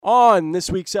On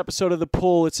this week's episode of The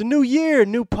Pull, it's a new year,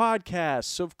 new podcast.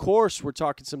 So, of course, we're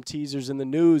talking some teasers in the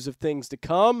news of things to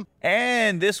come.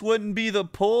 And this wouldn't be The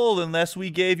Pull unless we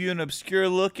gave you an obscure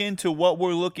look into what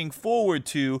we're looking forward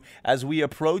to as we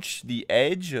approach the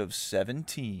edge of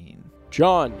 17.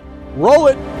 John, roll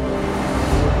it!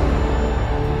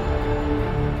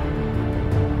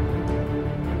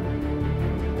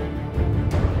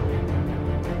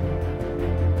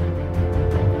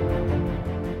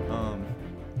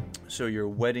 So your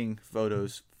wedding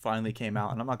photos finally came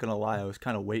out, and I'm not gonna lie, I was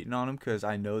kind of waiting on them because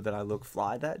I know that I look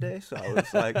fly that day. So I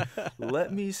was like,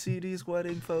 "Let me see these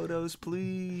wedding photos,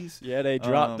 please." Yeah, they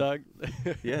dropped, Doug.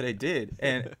 Yeah, they did,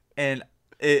 and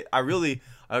I really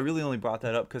only brought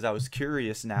that up because I was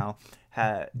curious. Now,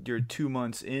 you're 2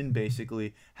 months in,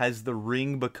 basically, has the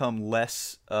ring become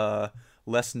less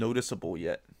noticeable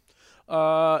yet?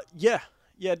 Yeah,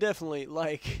 definitely.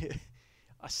 Like,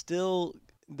 I still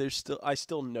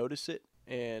notice it,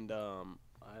 and I'm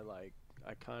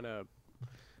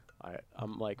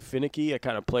like finicky. I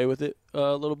kind of play with it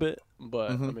a little bit,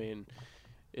 but I mean,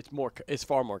 it's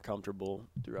far more comfortable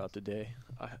throughout the day.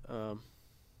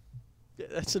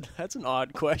 That's an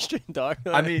odd question, Doc.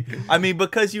 I mean,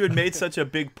 because you had made such a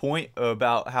big point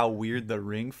about how weird the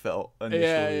ring felt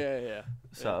initially. Yeah.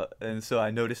 So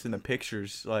I noticed in the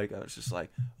pictures, like, I was just like,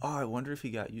 oh, I wonder if he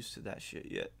got used to that shit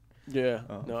yet. Yeah,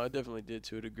 no, I definitely did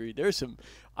to a degree. There's some,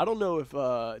 I don't know if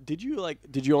did you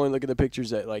only look at the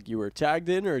pictures that like you were tagged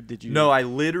in, or did you? No, I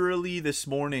literally this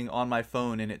morning on my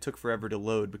phone, and it took forever to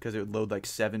load because it would load like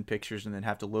 7 pictures and then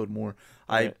have to load more.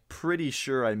 Right. I'm pretty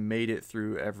sure I made it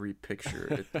through every picture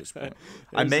at this point.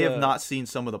 I may have not seen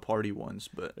some of the party ones,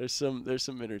 but there's some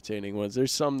entertaining ones.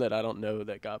 There's some that I don't know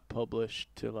that got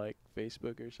published to like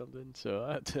Facebook or something, so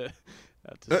I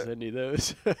have to send you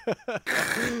those.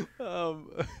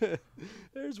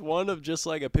 There's one of just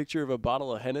like a picture of a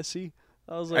bottle of Hennessy.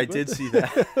 I was like, I did see that.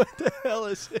 What the hell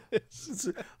is this? It's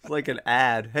like an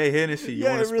ad. Hey, Hennessy, you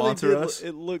want to sponsor us?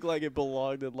 It looked like it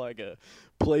belonged in like a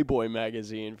Playboy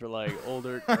magazine for like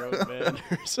older grown men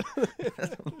or something.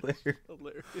 That's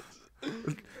hilarious.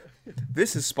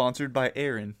 This is sponsored by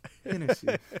Aaron Hennessy.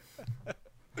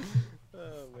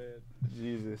 Oh man,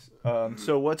 Jesus.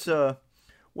 So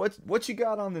what you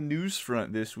got on the news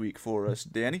front this week for us,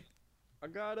 Danny? I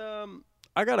got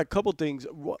a couple things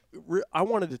I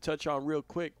wanted to touch on real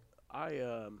quick.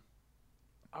 I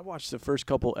watched the first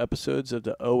couple episodes of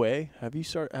the OA. Have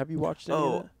you watched any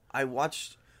of that?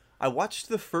 I watched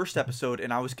the first episode,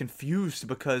 and I was confused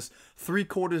because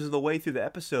 3/4 of the way through the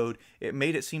episode, it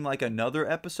made it seem like another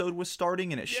episode was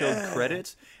starting, and it showed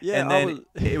credits. Yeah, and then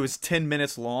it was 10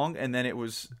 minutes long, and then it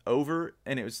was over,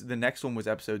 and the next one was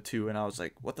episode 2, and I was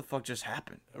like, "What the fuck just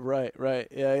happened?" Right.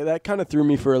 Yeah, that kind of threw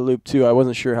me for a loop too. I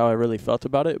wasn't sure how I really felt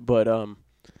about it, but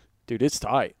dude, it's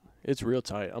tight. It's real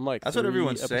tight. I'm like, that's what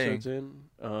everyone's saying.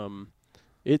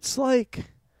 It's like,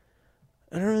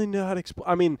 I don't really know how to explain.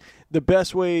 I mean, the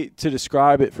best way to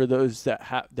describe it for those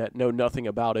that know nothing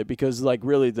about it, because like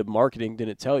really the marketing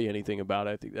didn't tell you anything about it.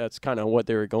 I think that's kind of what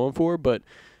they were going for. But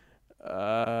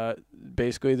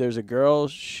basically, there's a girl.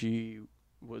 She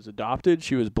was adopted.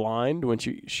 She was blind. When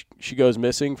she goes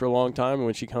missing for a long time, and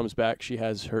when she comes back, she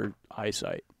has her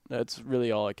eyesight. That's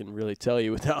really all I can really tell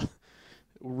you without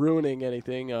ruining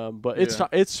anything. But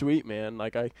it's sweet, man.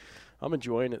 Like I'm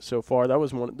enjoying it so far. That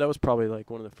was probably like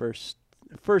one of the first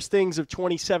things of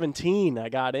 2017 I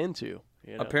got into.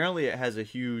 You know? Apparently it has a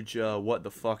huge what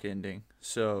the fuck ending.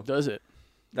 So does it?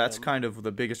 That's kind of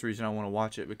the biggest reason I want to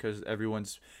watch it, because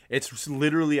it's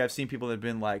literally, I've seen people that have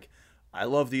been like, I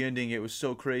love the ending, it was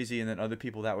so crazy, and then other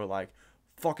people that were like,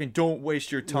 fucking don't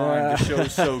waste your time, the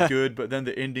show's so good, but then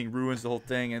the ending ruins the whole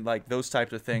thing, and like those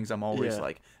types of things, I'm always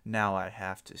like, now I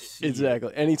have to see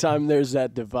exactly. Anytime there's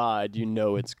that divide, you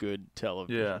know it's good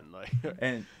television. Yeah. Like,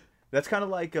 and that's kind of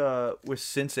like with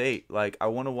Sense8. Like,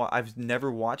 I've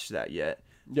never watched that yet.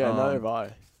 Yeah, neither have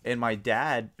I. And my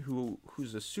dad,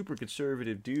 who's a super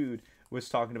conservative dude, was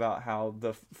talking about how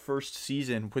the first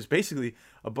season was basically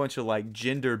a bunch of like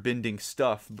gender bending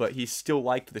stuff, but he still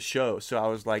liked the show. So I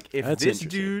was like, if this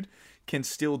dude can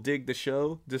still dig the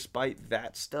show despite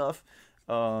that stuff,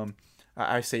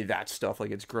 I say that stuff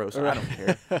like it's gross. Right. I don't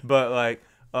care. But like,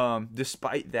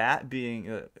 despite that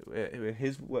being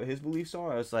what his beliefs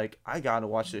are, I was like, I gotta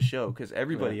watch this show because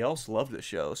everybody else loved the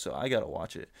show, so I gotta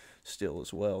watch it still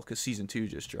as well because season 2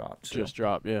 just dropped.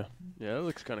 Yeah, it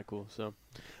looks kind of cool. So,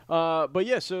 but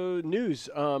yeah, so news.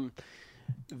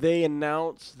 They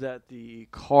announced that the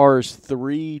Cars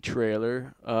 3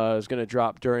 trailer is going to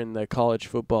drop during the college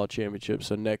football championship,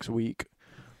 so next week.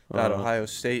 Ohio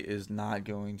State is not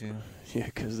going to. Yeah,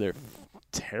 because they're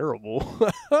terrible.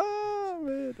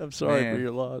 man, I'm sorry Man. for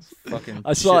your loss. Fucking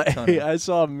I saw shit ton of- I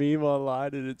saw a meme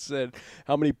online and it said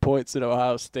how many points did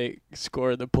Ohio State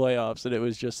score in the playoffs, and it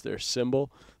was just their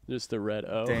symbol, just the red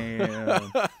O.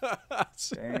 Damn.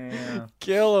 Damn.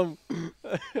 Kill him.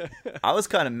 I was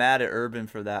kind of mad at Urban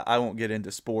for that. I won't get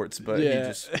into sports, but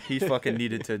Yeah. he fucking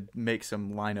needed to make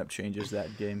some lineup changes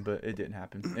that game, but it didn't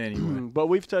happen. Anyway. But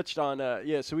we've touched on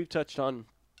so we've touched on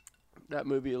that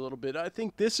movie a little bit. I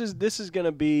think this is going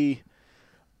to be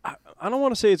I don't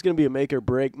want to say it's going to be a make or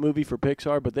break movie for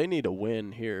Pixar, but they need a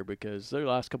win here because their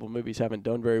last couple of movies haven't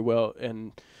done very well,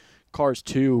 and Cars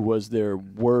 2 was their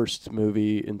worst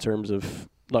movie in terms of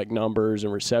like numbers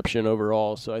and reception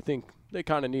overall. So I think they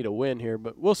kind of need a win here,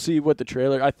 but we'll see what the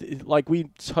trailer. Like we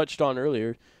touched on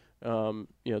earlier,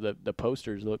 the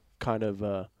posters look kind of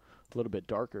a little bit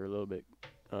darker, a little bit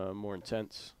more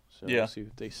intense. So Yeah. we'll see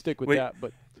if they stick with Wait. that.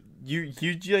 But You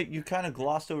kind of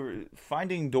glossed over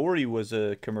Finding Dory was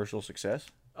a commercial success.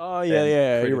 oh and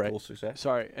yeah, you're critical right. Success.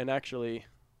 Sorry, and actually,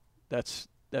 that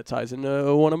ties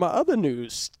into one of my other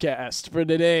newscasts for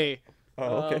today.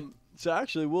 Oh, okay. So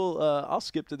actually, I'll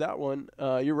skip to that one.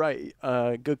 You're right.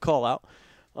 Good call out.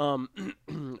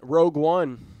 Rogue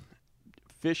One,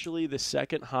 officially the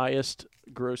second highest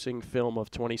grossing film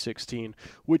of 2016,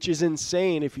 which is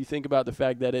insane if you think about the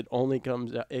fact that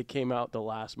it came out the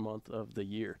last month of the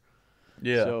year.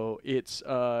 Yeah. So it's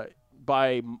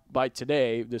by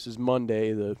today, this is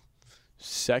Monday the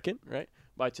 2nd, right?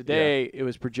 By today, it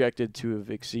was projected to have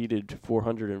exceeded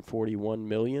 441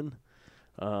 million.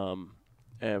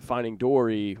 And Finding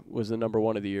Dory was the number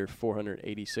one of the year,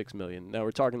 486 million. Now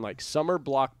we're talking like summer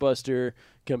blockbuster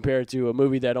compared to a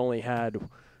movie that only had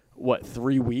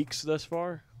 3 weeks thus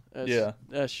far.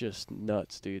 That's just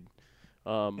nuts, dude.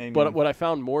 But what I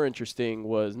found more interesting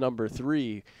was number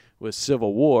 3 was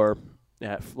Civil War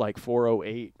at like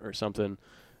 408 or something.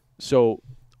 So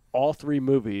all 3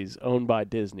 movies owned by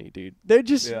Disney, dude. They're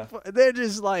just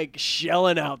like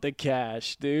shelling out the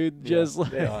cash, dude. Just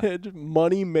like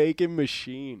money making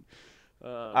machine.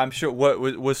 I'm sure. What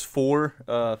was 4?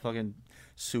 Fucking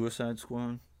Suicide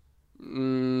Squad.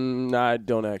 I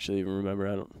don't actually even remember.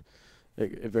 I don't.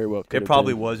 It very well could. It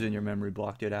probably was in your memory.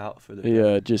 Blocked it out for the.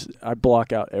 Yeah, I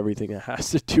block out everything that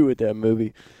has to do with that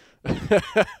movie.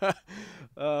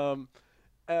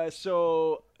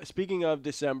 So speaking of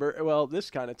December, well, this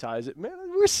kind of ties it. Man,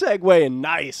 we're segueing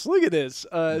nice. Look at this.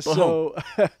 So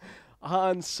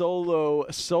Han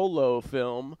Solo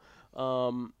film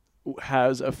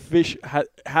has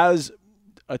has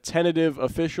a tentative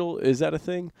official. Is that a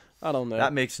thing? I don't know.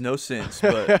 That makes no sense,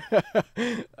 but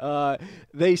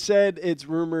they said it's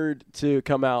rumored to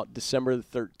come out December the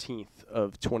 13th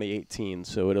of 2018.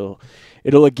 So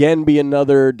it'll again be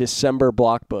another December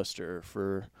blockbuster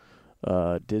for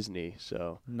Disney.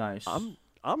 So nice.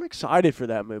 I'm excited for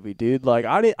that movie, dude. Like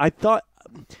I thought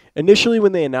initially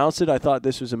when they announced it, I thought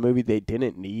this was a movie they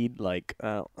didn't need. Like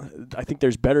I think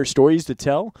there's better stories to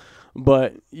tell,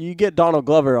 but you get Donald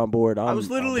Glover on board. I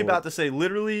was literally about to say,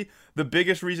 the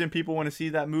biggest reason people want to see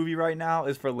that movie right now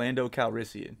is for Lando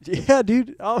Calrissian. Yeah,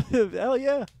 dude. Oh, hell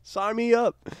yeah. Sign me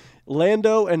up.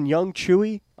 Lando and young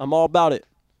Chewie, I'm all about it.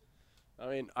 I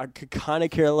mean, I could kind of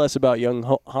care less about young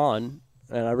Han,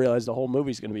 and I realize the whole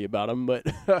movie's going to be about him, but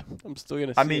I'm still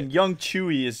going to see it. Young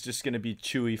Chewie is just going to be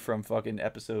Chewie from fucking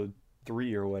episode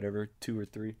 3 or whatever, 2 or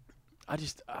 3.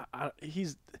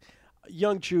 He's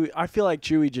young Chewie. I feel like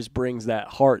Chewie just brings that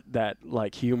heart, that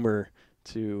like humor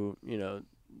to,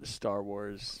 Star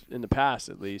Wars in the past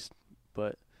at least,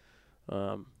 but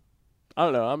I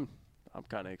don't know. I'm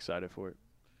kind of excited for it.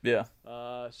 Yeah.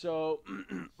 So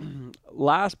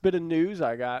last bit of news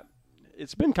I got.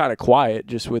 It's been kind of quiet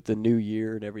just with the new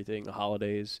year and everything, the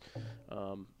holidays.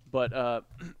 But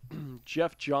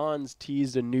Jeff Johns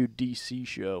teased a new DC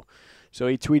show. So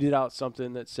he tweeted out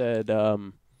something that said,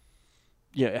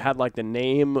 it had like the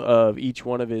name of each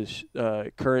one of his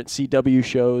current CW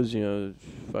shows,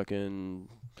 fucking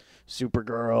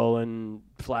Supergirl and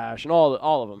Flash and all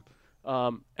of them.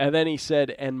 And then he said,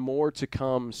 and more to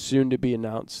come, soon to be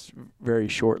announced very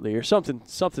shortly, or something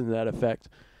to that effect.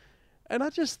 And I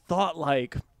just thought,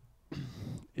 like,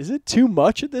 is it too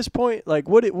much at this point? Like,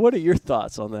 what are your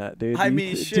thoughts on that, dude?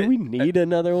 Do we need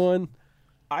another one?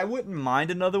 I wouldn't mind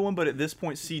another one, but at this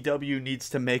point, CW needs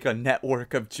to make a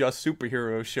network of just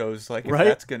superhero shows. Like, if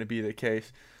that's going to be the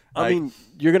case. I mean,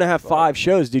 you're going to have 5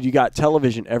 shows, dude. You got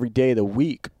television every day of the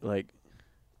week. Like,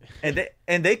 and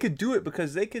they could do it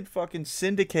because they could fucking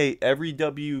syndicate every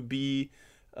WB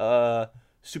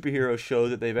superhero show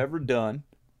that they've ever done.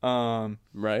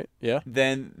 Right. Yeah.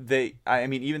 then I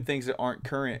mean, even things that aren't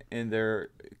current in their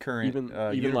current Even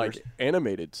universe. like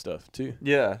animated stuff too.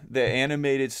 Yeah, the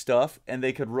animated stuff, and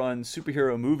they could run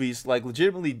superhero movies like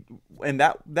legitimately, and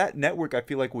that network I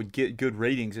feel like would get good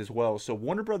ratings as well. So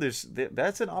Warner Brothers,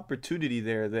 that's an opportunity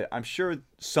there that I'm sure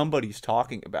somebody's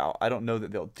talking about. I don't know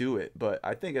that they'll do it, but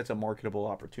I think it's a marketable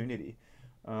opportunity.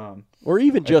 Or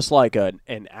even just like an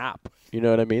app. You know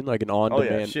what I mean? Like an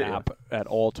on-demand shit, yeah. app at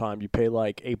all time. You pay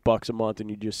like $8 a month and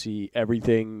you just see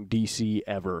everything DC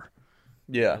ever.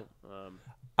 Yeah.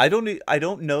 I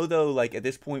don't know though, like at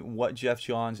this point what Jeff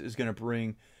Johns is gonna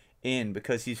bring in,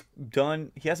 because he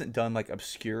hasn't done like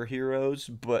obscure heroes,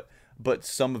 but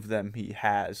some of them he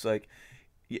has. Like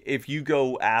if you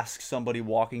go ask somebody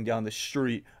walking down the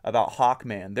street about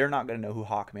Hawkman, they're not gonna know who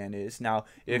Hawkman is. Now,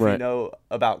 if Right. you know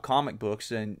about comic books,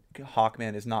 then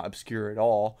Hawkman is not obscure at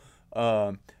all.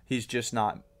 He's just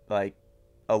not like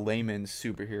a layman's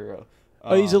superhero.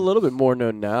 Oh, he's a little bit more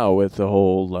known now with the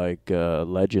whole like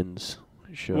Legends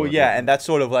show. Well, yeah, and that's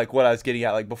sort of like what I was getting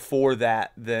at. Like before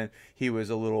that, then he was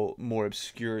a little more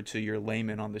obscure to your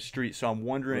layman on the street. So I'm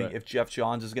wondering Right. if Jeff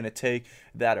Johns is going to take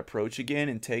that approach again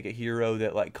and take a hero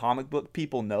that like comic book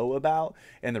people know about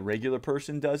and the regular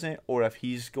person doesn't, or if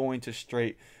he's going to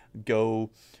straight go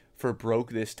for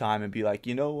broke this time and be like,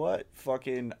 you know what,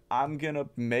 fucking, I'm gonna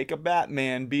make a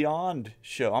Batman Beyond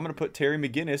show. I'm gonna put Terry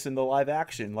McGinnis in the live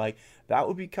action. Like that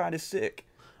would be kind of sick.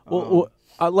 Well,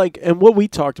 I like, and what we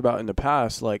talked about in the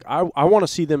past, like I want to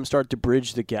see them start to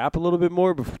bridge the gap a little bit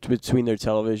more between their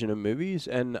television and movies,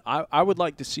 and I would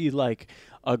like to see like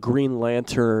a Green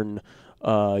Lantern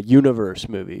universe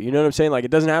movie. You know what I'm saying? Like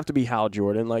it doesn't have to be Hal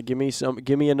Jordan. Like give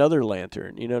me another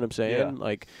Lantern. You know what I'm saying? Yeah.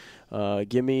 Like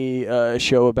give me a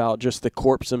show about just the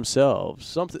corps themselves,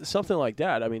 something like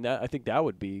that. I mean, I think that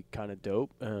would be kind of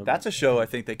dope. That's a show I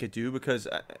think they could do, because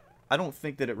I don't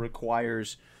think that it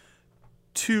requires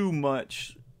too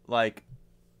much. Like,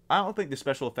 I don't think the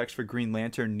special effects for Green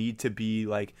Lantern need to be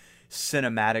like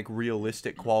cinematic,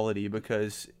 realistic quality,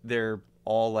 because they're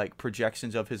all like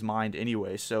projections of his mind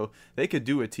anyway. So they could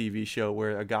do a TV show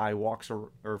where a guy walks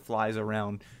or flies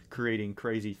around creating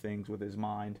crazy things with his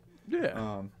mind.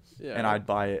 yeah. And I'd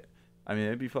buy it. I mean,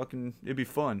 it'd be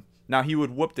fun. Now he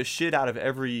would whoop the shit out of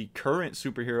every current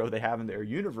superhero they have in their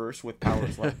universe with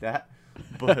powers like that.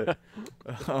 But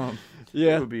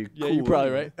yeah, it would be cool. yeah, you're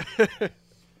probably right.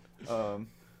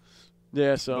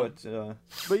 Yeah, so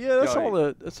but yeah, that's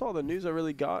all the news I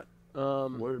really got.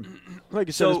 Word. Like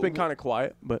I said, it's So- been kind of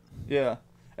quiet, but Yeah.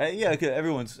 Yeah, 'cause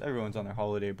everyone's on their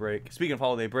holiday break. Speaking of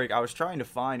holiday break, I was trying to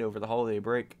find over the holiday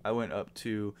break. I went up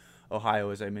to Ohio,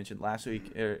 as I mentioned last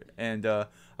week, and I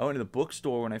went to the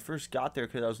bookstore when I first got there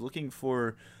because I was looking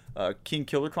for King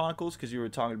Killer Chronicles, because you were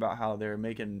talking about how they're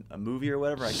making a movie or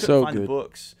whatever. I couldn't So find the good.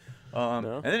 books.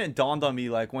 No? And then it dawned on me,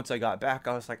 like, once I got back,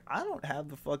 I was like, I don't have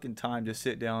the fucking time to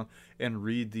sit down and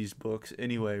read these books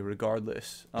anyway,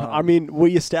 regardless. I mean,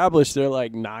 we established they're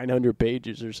like 900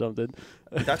 pages or something.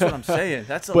 That's what I'm saying.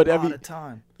 That's a But lot have you- of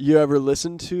time. You ever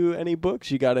listen to any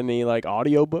books? You got any like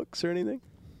audio books or anything?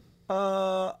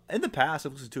 In the past,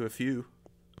 I've listened to a few.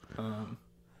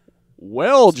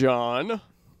 Well, John,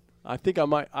 I think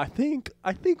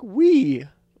we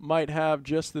might have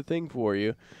just the thing for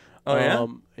you. Oh, yeah?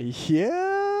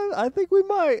 Yeah, I think we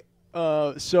might.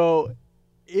 So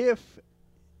if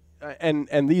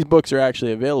and these books are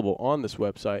actually available on this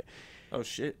website, Oh,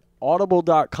 shit.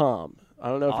 audible.com. I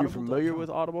don't know if you're Audible.com. familiar with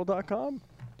audible.com. Do you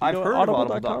I've know what heard of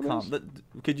audible.com is?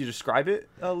 Audible.com. Could you describe it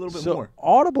a little bit So more?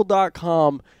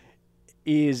 audible.com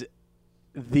is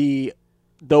the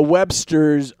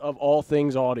Webster's of all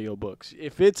things audiobooks.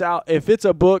 If it's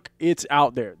a book, it's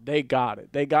out there. They got it.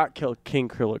 They got King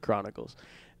Killer Chronicles.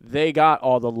 They got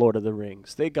all the Lord of the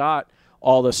Rings. They got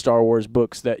all the Star Wars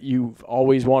books that you've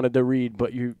always wanted to read,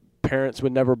 but your parents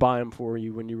would never buy them for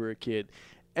you when you were a kid.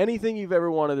 Anything you've ever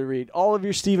wanted to read, all of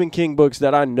your Stephen King books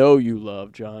that I know you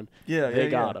love, John. They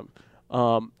got them.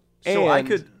 So I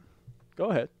could.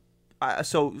 Go ahead.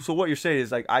 So what you're saying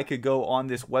is, like, I could go on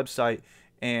this website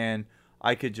and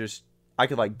I could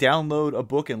like download a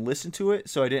book and listen to it,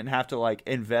 so I didn't have to like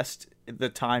invest the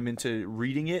time into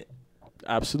reading it.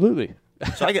 Absolutely.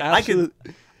 So I could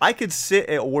Absolutely. I could sit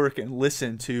at work and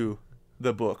listen to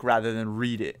the book rather than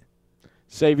read it.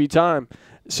 Save you time.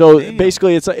 So Damn.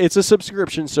 basically, it's a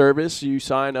subscription service. You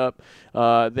sign up.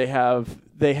 They have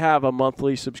a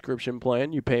monthly subscription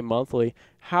plan. You pay monthly.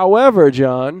 However,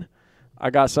 John,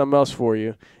 I got something else for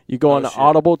you. You go on to shit.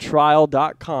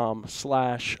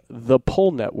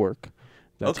 audibletrial.com/thepullnetwork.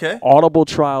 That's Okay.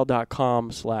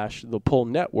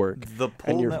 audibletrial.com/thepullnetwork. The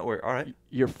Pull your- Network. All right.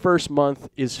 Your first month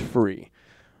is free.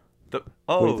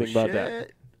 Oh, do you think about that?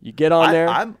 shit. You get on there,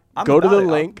 I'm go to the about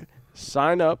it. link,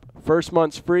 sign up. First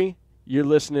month's free. You're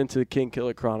listening to the King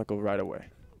Killer Chronicle right away.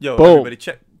 Yo, Boom. everybody,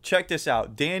 check this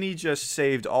out. Danny just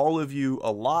saved all of you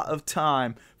a lot of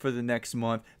time for the next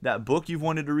month. That book you've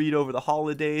wanted to read over the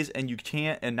holidays and you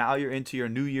can't, and now you're into your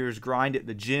New Year's grind at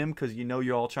the gym because you know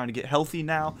you're all trying to get healthy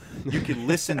now. You can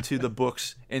listen to the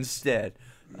books instead.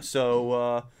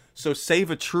 So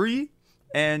save a tree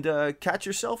and catch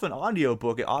yourself an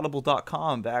audiobook at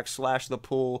audible.com/The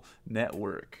Pull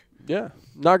Network. Yeah,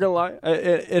 not gonna lie,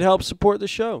 it helps support the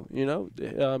show. You know,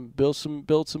 build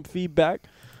some feedback,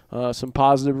 some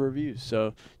positive reviews.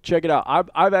 So check it out.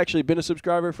 I've actually been a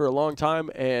subscriber for a long time,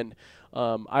 and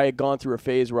I had gone through a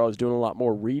phase where I was doing a lot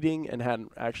more reading and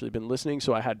hadn't actually been listening.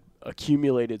 So I had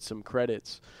accumulated some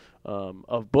credits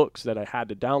of books that I had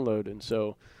to download, and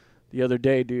so the other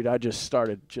day, dude, I just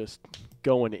started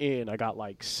going in. I got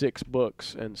like 6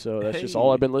 books, and so that's just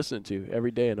all I've been listening to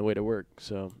every day on the way to work.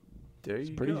 So. There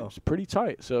you go. It's pretty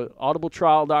tight. So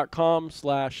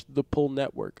audibletrial.com/The Pull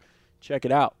Network. Check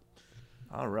it out.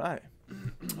 All right.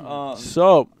 All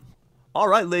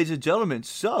right, ladies and gentlemen.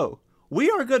 So we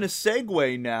are going to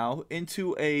segue now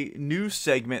into a new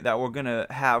segment that we're going to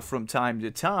have from time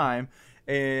to time.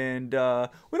 And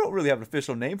we don't really have an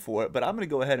official name for it, but I'm going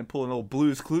to go ahead and pull an old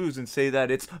Blue's Clues and say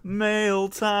that it's mail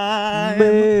time.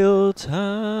 Mail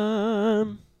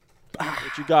time.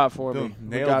 What you got for me? Boom,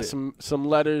 We got some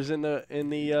letters in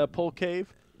the poll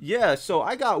cave. Yeah, so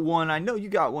I got one. I know you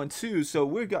got one too. So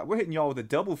we're hitting y'all with a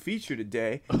double feature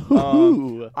today.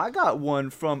 I got one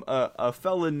from a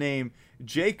fella named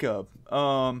Jacob.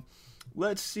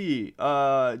 Let's see.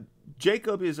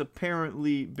 Jacob has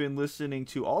apparently been listening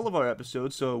to all of our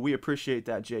episodes, so we appreciate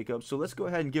that, Jacob. So let's go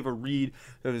ahead and give a read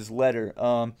of his letter.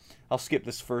 I'll skip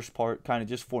this first part, kind of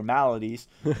just formalities.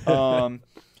 It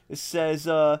says,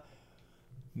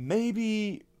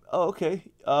 maybe,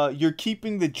 you're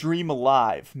keeping the dream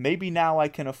alive. Maybe now I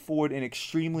can afford an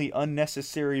extremely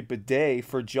unnecessary bidet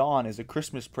for John as a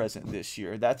Christmas present this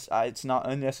year. It's not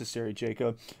unnecessary,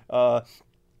 Jacob.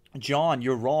 John,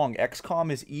 you're wrong.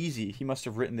 XCOM is easy. He must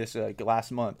have written this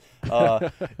last month.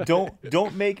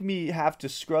 Don't make me have to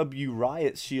scrub you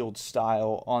Riot Shield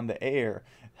style on the air.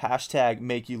 #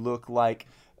 make you look like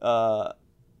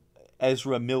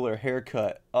Ezra Miller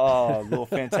haircut. Oh, little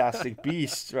Fantastic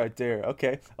Beast right there.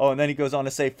 Okay. Oh, and then he goes on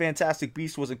to say, Fantastic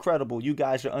Beast was incredible. You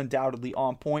guys are undoubtedly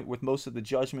on point with most of the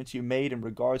judgments you made in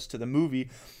regards to the movie,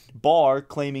 bar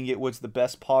claiming it was the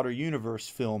best Potter universe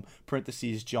film,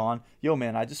 John. Yo,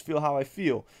 man, I just feel how I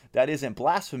feel. That isn't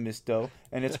blasphemous, though,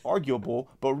 and it's arguable,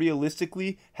 but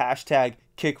realistically, #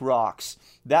 kick rocks.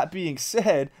 That being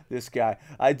said, this guy,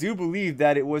 I do believe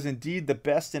that it was indeed the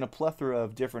best in a plethora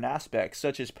of different aspects,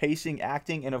 such as pacing,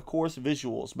 acting, and of course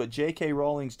visuals, but J.K.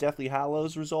 Rowling's Deathly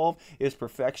Hallows resolve is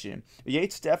perfection.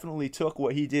 Yates definitely took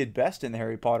what he did best in the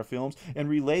Harry Potter films and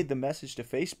relayed the message to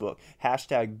Facebook, #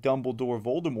 Dumbledore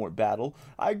Voldemort battle.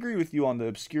 I agree with you on the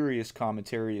obscurious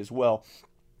commentary as well.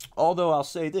 Although I'll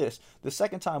say this, the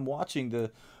second time watching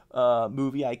the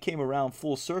movie, I came around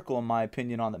full circle in my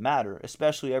opinion on the matter,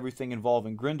 especially everything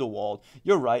involving Grindelwald.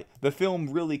 You're right, the film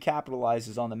really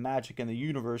capitalizes on the magic in the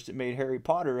universe that made Harry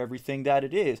Potter everything that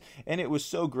it is, and it was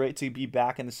so great to be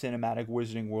back in the cinematic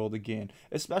wizarding world again,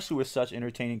 especially with such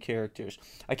entertaining characters.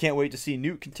 I can't wait to see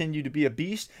Newt continue to be a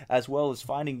beast, as well as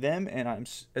finding them, and I'm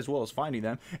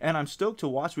stoked to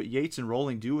watch what Yates and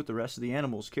Rowling do with the rest of the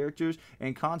animals, characters,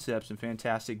 and concepts in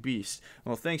Fantastic Beasts.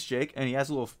 Well, thanks, Jake, and he has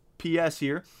a little P.S.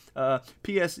 here.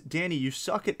 P.S. Danny, you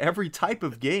suck at every type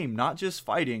of game, not just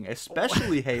fighting,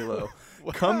 especially Halo.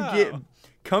 Wow.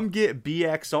 Come get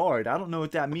BXR'd. I don't know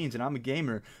what that means, and I'm a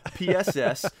gamer.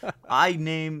 P.S.S. I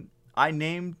named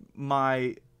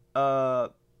my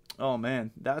oh man,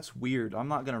 that's weird. I'm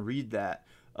not gonna read that.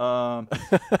 And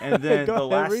then the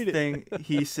last thing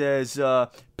he says,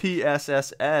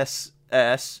 P.S.S.S.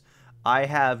 I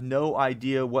have no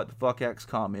idea what the fuck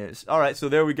XCOM is. All right, so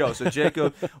there we go. So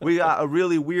Jacob, we got a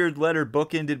really weird letter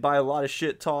bookended by a lot of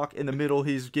shit talk. In the middle,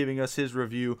 he's giving us his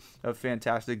review of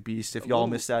Fantastic Beasts. If y'all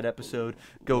missed that episode,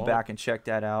 go back and check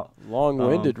that out.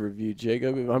 Long-winded review,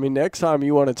 Jacob. I mean, next time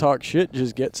you want to talk shit,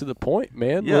 just get to the point,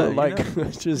 man. Yeah,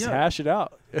 let's just hash it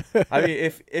out. I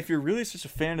mean, if you're really such a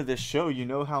fan of this show, you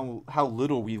know how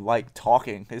little we like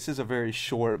talking. This is a very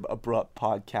short, abrupt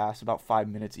podcast, about 5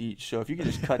 minutes each. So if you can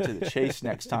just cut to the chase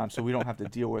next time, so we don't have to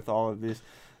deal with all of this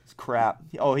It's crap.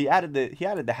 Oh, he added the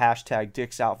hashtag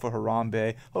Dicks Out for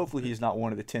Harambe. Hopefully he's not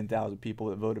one of the 10,000 people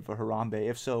that voted for Harambe.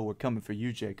 If so, we're coming for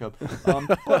you, Jacob.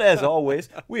 But as always,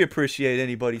 we appreciate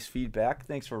anybody's feedback.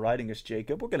 Thanks for writing us,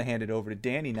 Jacob. We're gonna hand it over to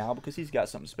Danny now because he's got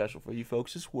something special for you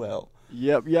folks as well.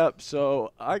 Yep.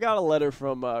 So I got a letter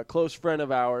from a close friend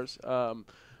of ours,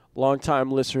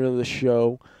 longtime listener to the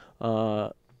show,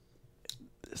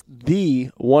 the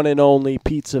one and only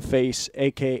Pizza Face,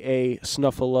 a.k.a.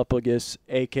 Snuffleupagus,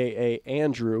 a.k.a.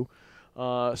 Andrew.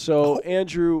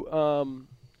 Andrew,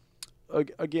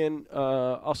 again,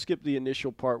 I'll skip the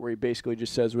initial part where he basically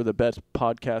just says we're the best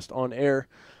podcast on air.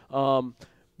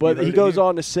 But he goes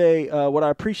on to say, what I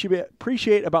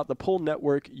appreciate about the Pull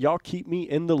Network, y'all keep me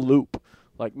in the loop.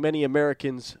 Like many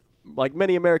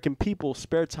American people,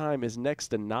 spare time is next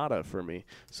to nada for me.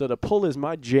 So the Pull is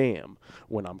my jam.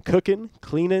 When I'm cooking,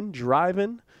 cleaning,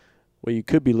 driving, well, you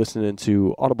could be listening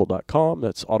to audible.com.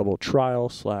 That's audible trial /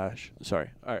 sorry.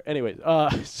 All right. Anyways,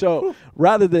 so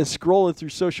rather than scrolling through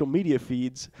social media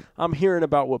feeds, I'm hearing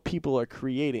about what people are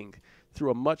creating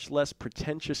through a much less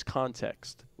pretentious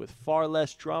context, with far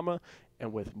less drama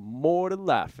and with more to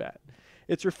laugh at.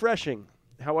 It's refreshing.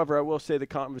 However, I will say the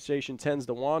conversation tends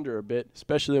to wander a bit,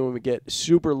 especially when we get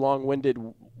super long-winded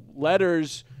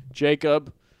letters,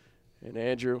 Jacob and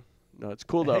Andrew. No, it's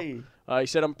cool, though. Hey. He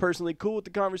said, I'm personally cool with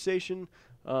the conversation,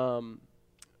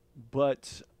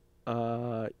 but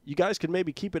you guys could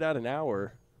maybe keep it at an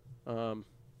hour. Well,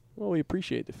 we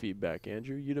appreciate the feedback,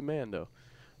 Andrew. You the man, though.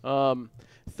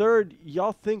 Third,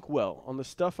 y'all think well on the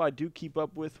stuff I do keep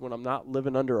up with when I'm not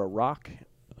living under a rock.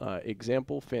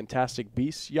 Example, Fantastic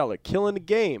Beasts. Y'all are killing the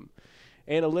game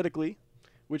analytically,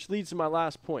 which leads to my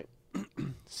last point.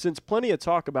 Since plenty of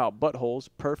talk about buttholes,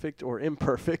 perfect or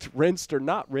imperfect, rinsed or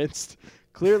not rinsed,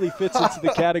 clearly fits into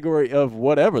the category of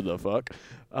whatever the fuck,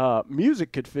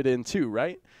 music could fit in too,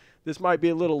 right? This might be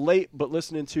a little late, but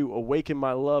listening to Awaken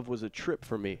My Love was a trip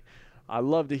for me. I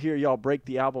love to hear y'all break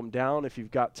the album down if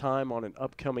you've got time on an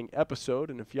upcoming episode,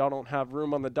 and if y'all don't have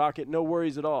room on the docket, no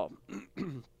worries at all.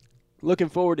 Looking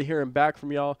forward to hearing back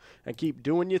from y'all, and keep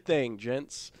doing your thing,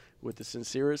 gents, with the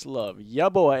sincerest love. Yeah,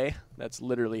 boy. That's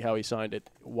literally how he signed it.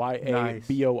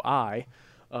 Y-A-B-O-I,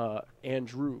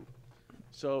 Andrew.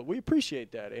 So we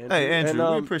appreciate that, Andrew. Hey, Andrew,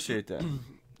 and, we appreciate that.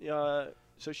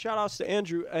 So shout outs to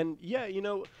Andrew. And yeah,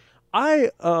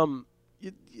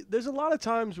 there's a lot of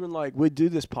times when like we do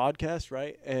this podcast,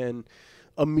 right? And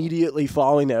immediately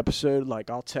following the episode, like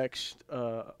I'll text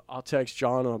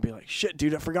John and I'll be like, shit,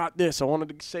 dude, I forgot this. I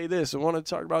wanted to say this. I wanted to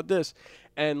talk about this.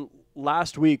 And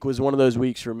last week was one of those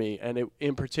weeks for me. And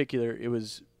in particular, it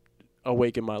was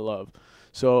Awaken My Love.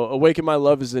 So Awaken My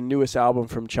Love is the newest album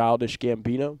from Childish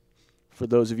Gambino. For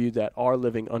those of you that are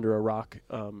living under a rock,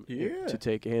 to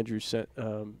take Andrew's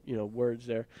words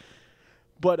there.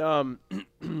 But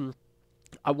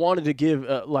I wanted to give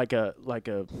like a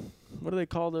what do they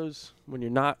call those when you're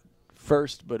not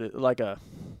first, but like a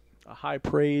high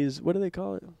praise? What do they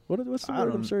call it? What's the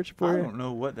word I'm searching for? I don't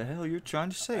know what the hell you're trying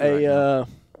to say.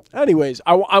 Anyways,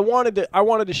 I wanted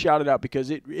to shout it out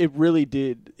because it really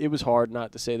did. It was hard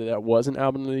not to say that was an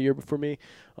album of the year for me.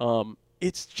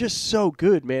 It's just so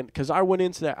good, man, because I went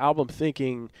into that album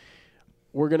thinking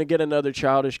we're going to get another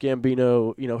Childish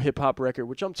Gambino, hip-hop record,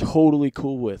 which I'm totally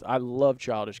cool with. I love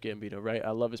Childish Gambino, right? I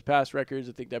love his past records.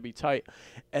 I think that'd be tight.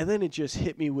 And then it just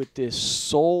hit me with this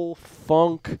soul,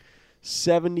 funk,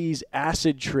 70s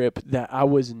acid trip that I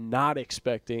was not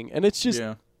expecting. And it's just,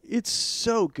 It's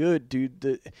so good, dude.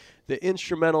 The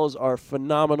instrumentals are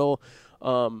phenomenal.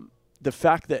 The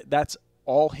fact that that's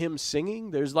all him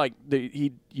singing, there's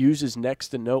he uses next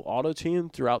to no auto-tune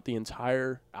throughout the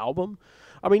entire album.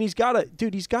 I mean, he's got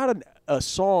a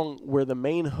song where the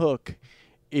main hook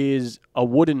is a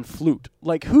wooden flute.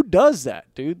 Like, who does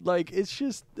that, dude? Like,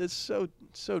 it's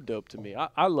so dope to me.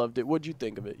 I loved it. What'd you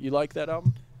think of it? You like that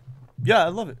album? Yeah, I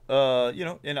love it.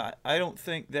 And I don't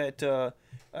think that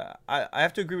I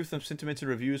have to agree with some sentiments and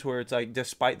reviews where it's like,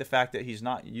 despite the fact that he's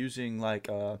not using like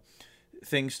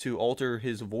things to alter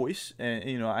his voice,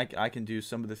 and I can do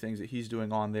some of the things that he's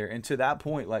doing on there, and to that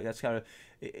point, like, that's kind of,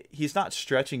 he's not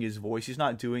stretching his voice, he's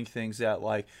not doing things that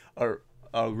like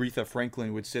Aretha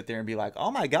Franklin would sit there and be like,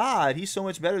 oh my god, he's so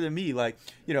much better than me. Like,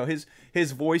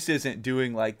 his voice isn't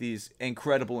doing like these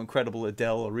incredible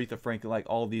Adele, Aretha Franklin, like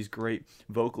all these great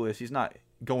vocalists. He's not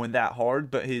going that hard,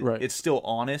 but it's still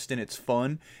honest and it's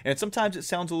fun, and sometimes it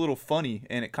sounds a little funny,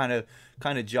 and it kind of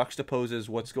juxtaposes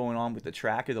what's going on with the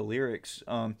track or the lyrics,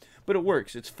 but it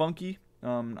works. It's funky.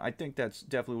 I think that's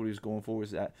definitely what he was going for, was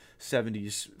that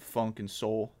 70s funk and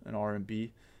soul and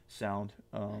R&B sound.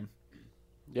 And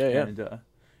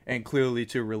and clearly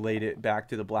to relate it back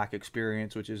to the Black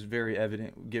experience, which is very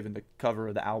evident given the cover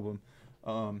of the album,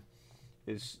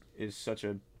 is such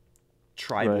a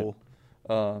tribal,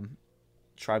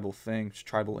 tribal thing,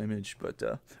 tribal image. But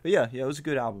yeah, it was a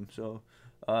good album. So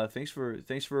thanks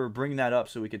for bringing that up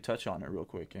so we could touch on it real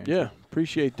quick. Andrew. Yeah,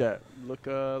 appreciate that.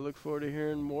 Look forward to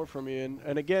hearing more from you.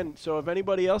 And again, so if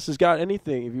anybody else has got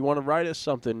anything, if you want to write us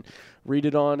something, read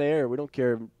it on air. We don't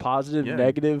care, positive,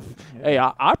 negative. Yeah. Hey,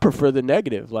 I prefer the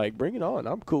negative. Like, bring it on.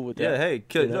 I'm cool with that. Yeah, hey,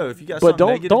 no, if you got but something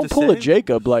negative don't pull to a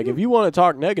Jacob. Like, if you want to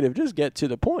talk negative, just get to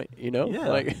the point. You know, yeah,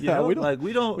 like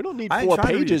we don't need 4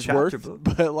 pages worth.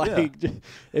 But like,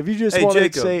 if you just hey, want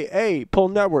Jacob. to say, hey, Pull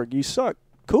Network, you suck.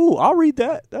 Cool, I'll read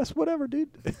that. That's whatever, dude.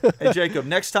 Hey, Jacob,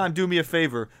 next time do me a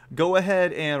favor. Go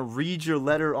ahead and read your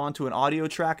letter onto an audio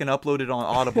track and upload it on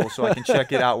Audible so I can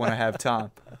check it out when I have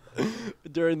time.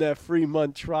 During that free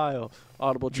month trial,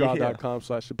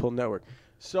 audibletrial.com/thepullnetwork.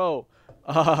 So,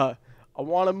 I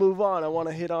want to move on. I want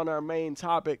to hit on our main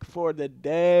topic for the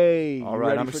day. All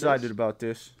right, I'm excited about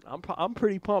this. I'm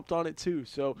pretty pumped on it too.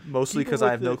 So mostly because I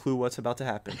have no clue what's about to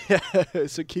happen.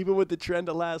 So keeping with the trend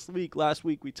of last week. Last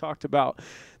week we talked about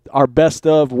our best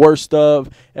of, worst of,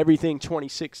 everything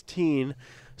 2016.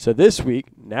 So this week,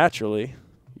 naturally,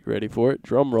 you ready for it?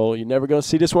 Drum roll. You're never going to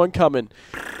see this one coming.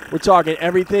 We're talking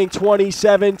everything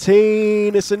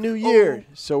 2017. It's a new year.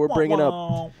 So we're bringing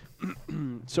up.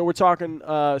 So we're talking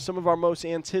some of our most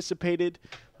anticipated,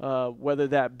 whether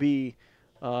that be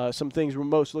some things we're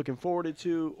most looking forward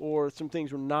to, or some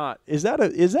things we're not. Is that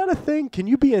a thing? Can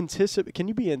you be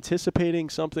anticipating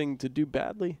something to do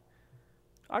badly?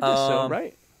 I guess so,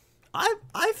 right?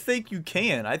 I think you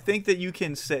can. I think that you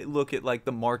can look at like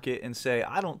the market and say,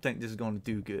 I don't think this is going to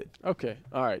do good. Okay,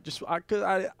 all right. Just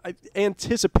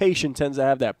anticipation tends to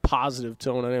have that positive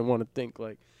tone. I didn't want to think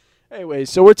like. Anyway,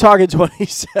 so we're talking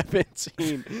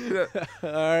 2017. All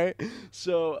right.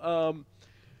 So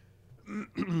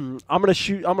I'm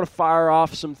gonna fire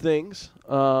off some things.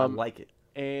 I like it.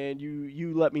 And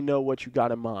you let me know what you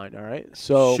got in mind. All right.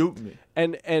 So shoot me.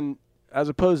 And as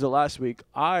opposed to last week,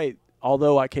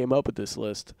 although I came up with this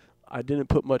list, I didn't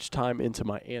put much time into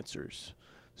my answers.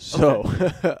 So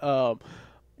okay.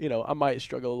 I might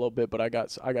struggle a little bit, but I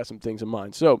got some things in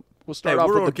mind. So we'll start off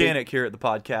with we're organic here at the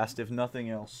podcast, if nothing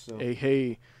else. So.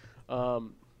 Hey.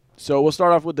 So we'll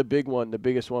start off with the big one, the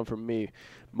biggest one for me.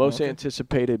 Most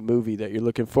anticipated movie that you're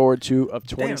looking forward to of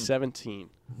 2017. Damn.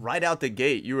 Right out the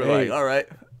gate, you were like, all right.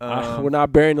 We're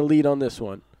not bearing the lead on this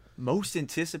one. Most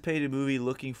anticipated movie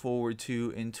looking forward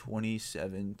to in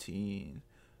 2017.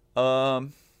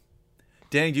 Dang,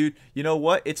 dude. You know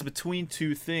what? It's between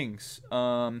two things.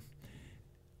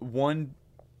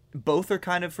 Both are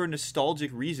kind of for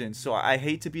nostalgic reasons. So I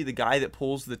hate to be the guy that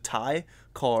pulls the tie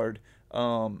card,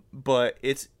 but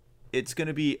it's going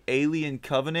to be Alien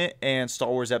Covenant and Star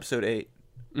Wars Episode 8.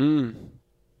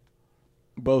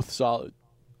 Both solid.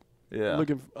 Yeah.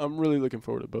 I'm really looking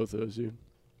forward to both of those, dude.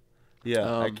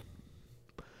 Yeah.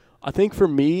 I think for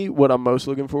me, what I'm most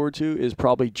looking forward to is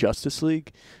probably Justice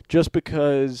League, just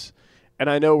because, and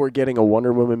I know we're getting a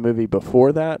Wonder Woman movie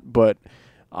before that, but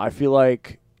I feel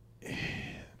like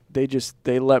they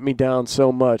let me down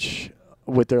so much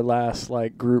with their last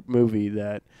like group movie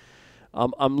that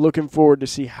I'm looking forward to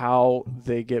see how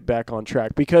they get back on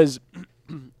track, because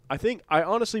I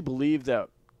honestly believe that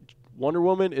Wonder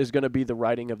Woman is going to be the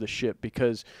righting of the ship,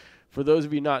 because for those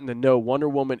of you not in the know, Wonder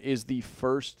Woman is the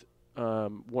first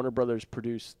Warner Brothers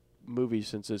produced movie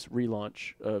since this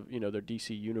relaunch of their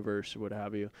DC universe or what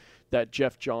have you, that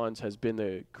Jeff Johns has been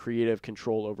the creative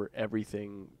control over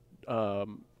everything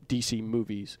DC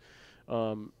movies.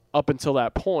 Up until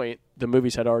that point, the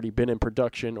movies had already been in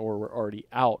production or were already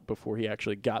out before he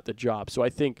actually got the job. So I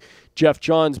think Jeff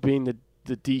Johns, being the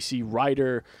DC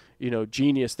writer,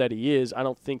 genius that he is, I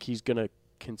don't think he's going to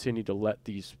continue to let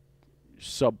these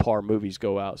subpar movies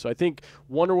go out. So I think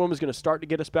Wonder Woman is going to start to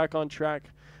get us back on track.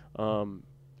 And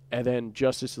then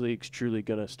Justice League's truly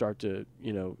going to start to,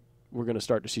 we're going to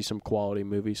start to see some quality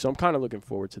movies. So I'm kind of looking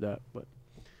forward to that. But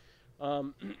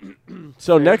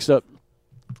so next up,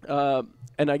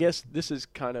 and I guess this is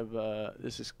kind of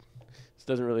this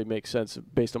doesn't really make sense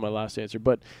based on my last answer,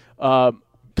 but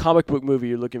comic book movie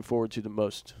you're looking forward to the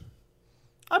most.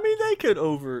 I mean, they could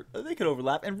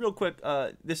overlap. And real quick,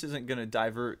 this isn't going to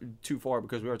divert too far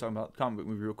because we are talking about comic book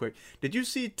movie real quick. Did you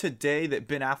see today that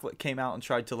Ben Affleck came out and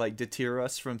tried to like deter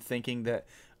us from thinking that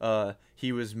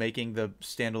he was making the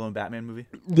standalone Batman movie?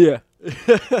 Yeah.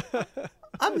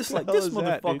 I'm just like, this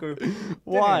motherfucker.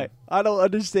 Why? I don't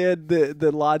understand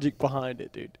the logic behind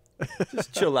it, dude.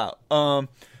 Just chill out.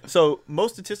 So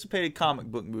most anticipated comic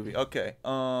book movie. Okay.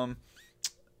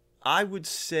 I would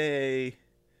say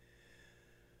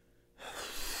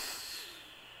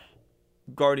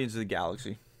Guardians of the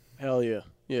Galaxy. Hell yeah.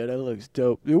 Yeah, that looks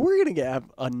dope. Dude, we're going to have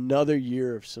another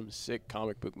year of some sick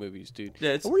comic book movies, dude.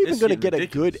 Yeah, And we're even going to get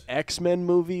ridiculous. a good X-Men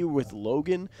movie with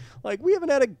Logan. Like, we haven't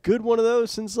had a good one of those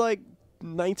since, like,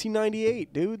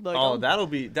 1998, dude. Like, Oh, that'll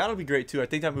be great too. I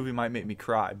think that movie might make me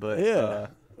cry, but yeah.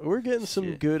 We're getting some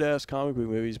shit. good-ass comic book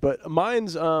movies. But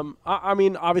mine's, I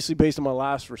mean, obviously based on my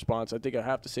last response, I think I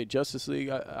have to say Justice League.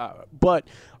 But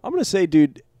I'm going to say,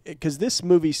 dude, because this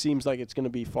movie seems like it's going to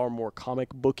be far more comic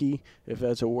booky, if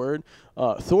that's a word.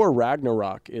 Thor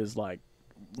Ragnarok is like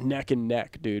neck and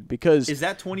neck, dude. Because is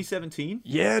that 2017?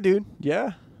 yeah, dude,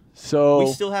 yeah. So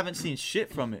We still haven't seen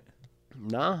shit from it.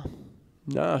 nah.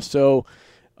 So,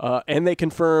 and they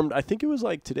confirmed. I think it was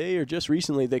like today or just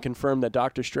recently they confirmed that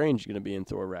Doctor Strange is going to be in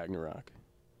Thor Ragnarok.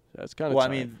 That's kind of. Well,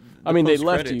 I mean, they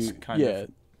left post-credits you, kind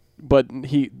of. but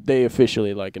they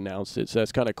officially like announced it, so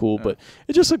that's kind of cool. But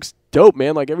it just looks dope,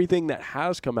 man. Like everything that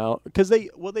has come out, because they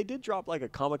did drop like a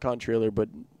Comic-Con trailer, but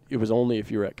it was only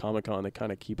if you were at Comic-Con. They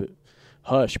kind of keep it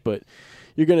hush, but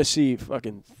you're gonna see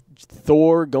fucking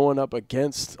Thor going up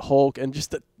against Hulk, and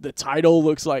just the title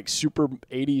looks like super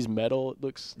 80s metal. It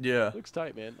looks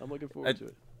tight, man. I'm looking forward to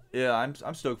it. Yeah,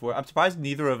 I'm stoked for it. I'm surprised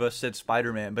neither of us said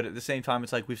Spider-Man, but at the same time,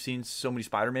 it's like we've seen so many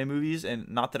Spider-Man movies, and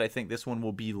not that I think this one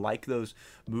will be like those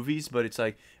movies, but it's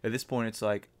like at this point, it's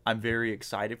like I'm very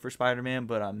excited for Spider-Man,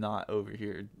 but I'm not over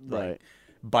here like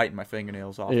biting my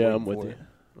fingernails off. Yeah, I'm with you.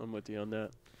 I'm with you on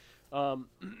that.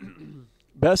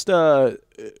 Best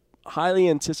highly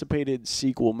anticipated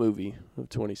sequel movie of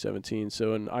 2017.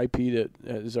 So an IP that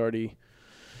is already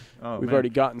already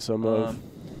gotten some of.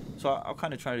 So I'll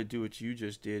kind of try to do what you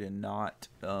just did and not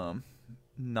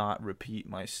repeat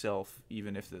myself,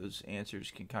 even if those answers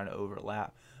can kind of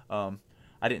overlap.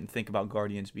 I didn't think about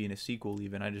Guardians being a sequel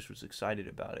even. I just was excited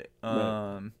about it.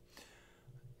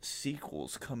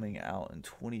 Sequels coming out in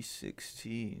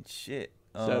 2016. Shit.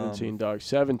 17, dog.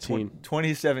 17.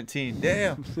 2017.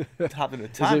 Damn. Top of the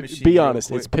time machine. Be honest,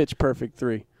 it's Pitch Perfect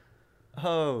 3.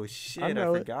 Oh, shit. I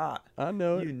forgot. I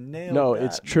know you it. nailed No, that,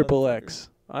 it's Triple X.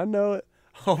 I know it.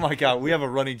 Oh my God, we have a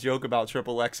running joke about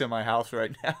Triple X in my house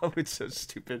right now. It's so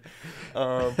stupid.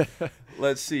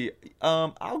 Let's see.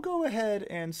 I'll go ahead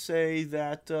and say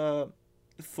that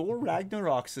Thor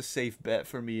Ragnarok's a safe bet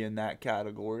for me in that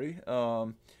category.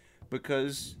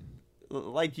 Because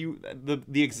like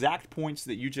the exact points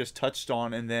that you just touched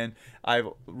on, and then I've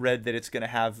read that it's going to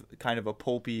have kind of a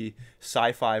pulpy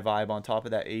sci-fi vibe on top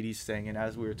of that 80s thing. And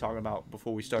as we were talking about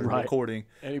before we started recording,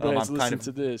 anybody that's listened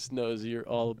to this knows you're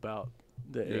all about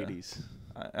the 80s.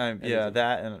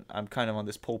 That, and I'm kind of on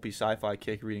this pulpy sci-fi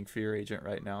kick reading Fear Agent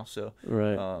right now, so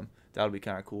that'll be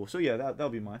kind of cool. So yeah, that'll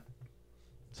be mine.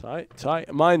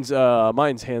 Tight.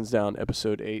 Mine's hands down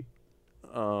Episode 8.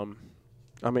 I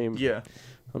mean, yeah,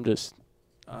 I'm just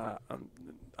I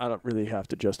don't really have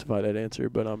to justify that answer,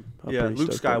 but I'm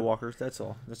Luke Skywalker. That's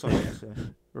all I can say.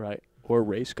 Right, or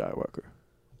Rey Skywalker,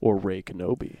 or Rey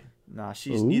Kenobi. Nah,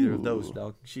 she's neither of those,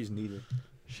 dog. She's neither.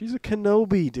 She's a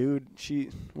Kenobi, dude.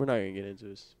 We're not gonna get into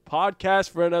this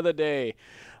podcast for another day.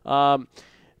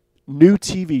 New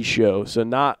TV show, so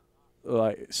not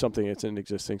like something that's in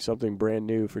existing, something brand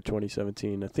new for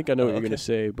 2017. I think I know what you're gonna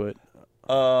say, but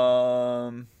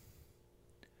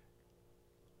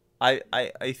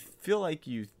I feel like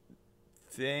you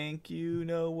think you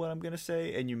know what I'm gonna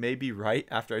say, and you may be right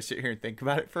after I sit here and think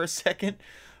about it for a second.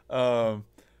 But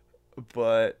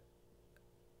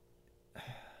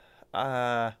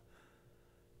it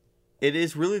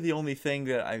is really the only thing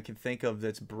that I can think of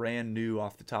that's brand new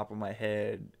off the top of my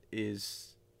head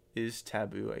is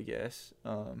Taboo, I guess.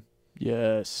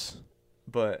 Yes.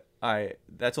 But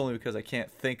that's only because I can't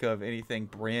think of anything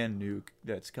brand new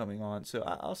that's coming on. So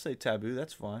I'll say Taboo.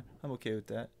 That's fine. I'm okay with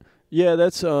that. Yeah,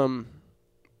 that's I'm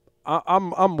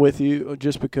with you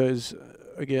just because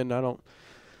again I don't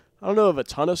know of a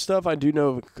ton of stuff. I do know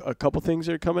of a couple things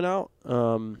that are coming out.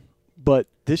 But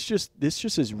this just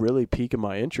is really piquing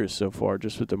my interest so far,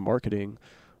 just with the marketing.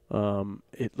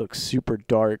 It looks super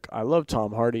dark. I love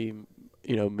Tom Hardy,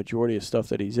 majority of stuff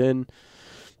that he's in.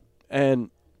 And,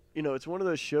 it's one of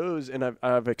those shows, and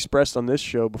I've expressed on this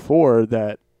show before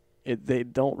that they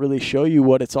don't really show you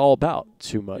what it's all about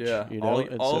too much. Yeah.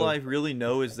 All I really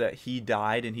know is that he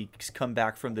died and he's come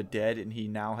back from the dead, and he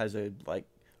now has a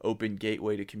open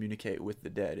gateway to communicate with the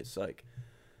dead. It's like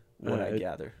what I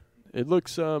gather. It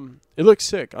looks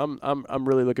sick. I'm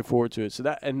really looking forward to it. So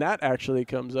that actually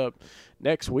comes up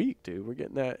next week, dude. We're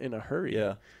getting that in a hurry.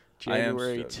 Yeah.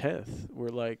 January 10th. We're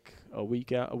like a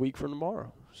week from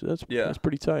tomorrow. So that's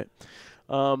pretty tight.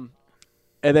 And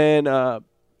then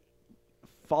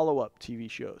follow-up TV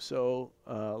show. So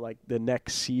like the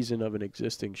next season of an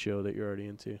existing show that you're already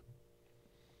into.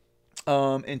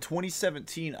 In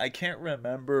 2017, I can't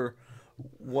remember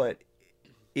what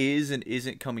is and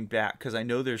isn't coming back because I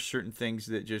know there's certain things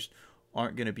that just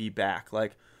aren't going to be back.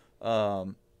 Like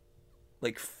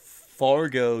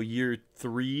Fargo year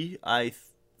 3,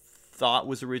 thought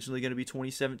was originally going to be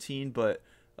 2017, but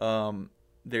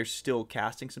they're still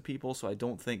casting some people, so I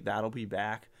don't think that'll be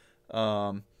back.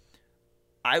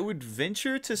 I would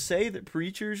venture to say that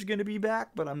Preacher's going to be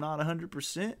back, but I'm not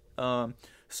 100%.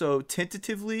 So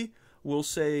tentatively, we'll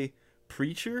say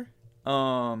Preacher.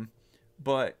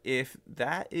 But if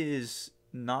that is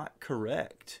not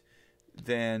correct,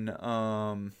 then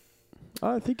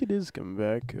I think it is coming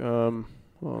back. Well,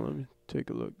 let me take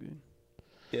a look, dude.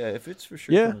 Yeah, if it's for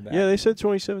sure coming back. Yeah, they said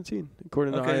 2017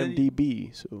 according to Okay,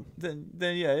 IMDb. So then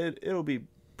yeah, it'll be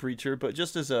Preacher. But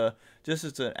just as an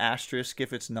asterisk,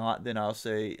 if it's not, then I'll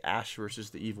say Ash versus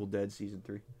the Evil Dead season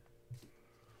 3.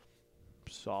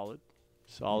 solid.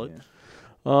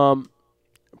 Yeah.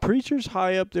 Preacher's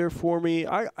high up there for me.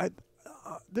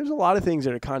 There's a lot of things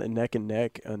that are kind of neck and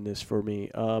neck on this for me.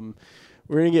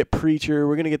 We're gonna get Preacher.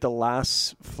 We're gonna get the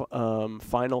last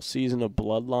final season of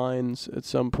Bloodlines at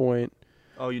some point.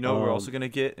 Oh, we're also gonna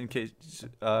get in case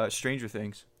Stranger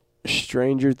Things.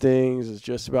 Stranger Things is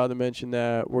just about to mention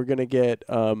that. We're gonna get,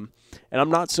 and I'm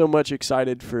not so much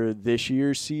excited for this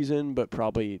year's season, but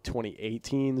probably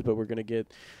 2018's. But we're gonna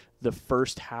get the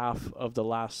first half of the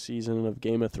last season of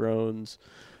Game of Thrones.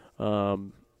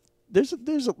 There's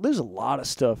a lot of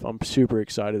stuff I'm super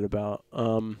excited about.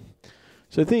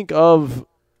 So I think of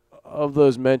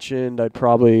those mentioned, I'd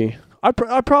probably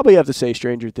have to say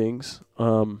Stranger Things.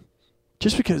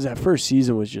 Just because that first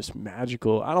season was just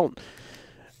magical.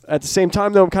 At the same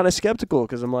time, though, I'm kind of skeptical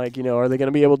because I'm like, are they going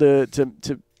to be able to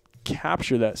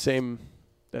capture that same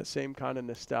kind of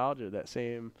nostalgia, that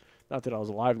same, not that I was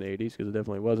alive in the 80s because it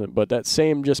definitely wasn't, but that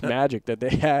same just magic that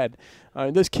they had. I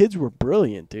mean, those kids were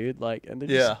brilliant, dude. And they're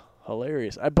just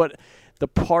hilarious. But the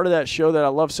part of that show that I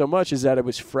love so much is that it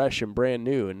was fresh and brand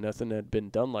new and nothing had been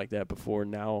done like that before.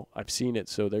 Now I've seen it,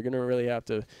 so they're going to really have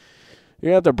to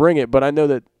bring it. But I know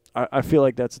that I feel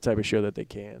like that's the type of show that they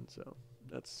can. So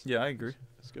that's I agree.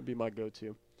 It's gonna be my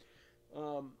go-to.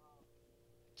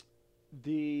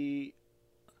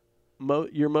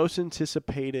 Your most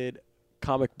anticipated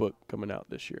comic book coming out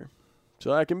this year.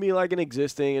 So that can be like an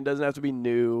existing. It doesn't have to be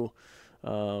new.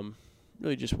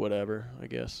 Really, just whatever, I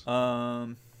guess.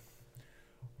 Real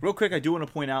quick, I do want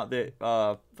to point out that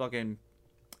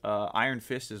Iron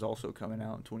Fist is also coming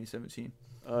out in 2017.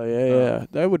 Oh yeah.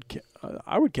 I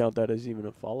would count that as even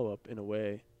a follow-up in a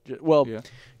way.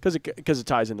 Because it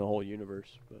ties in the whole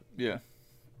universe. But. Yeah.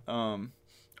 And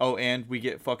we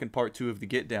get fucking part 2 of the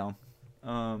Get Down.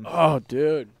 Oh,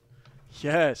 dude.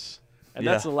 Yes. And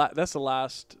that's the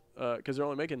last because they're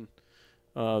only making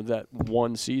that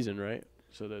one season, right?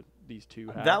 So that these two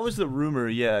have. That was the rumor,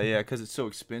 yeah, because it's so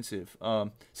expensive.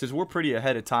 Since we're pretty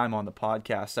ahead of time on the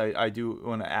podcast, I do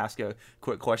want to ask a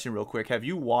quick question real quick. Have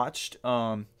you watched,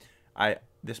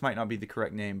 this might not be the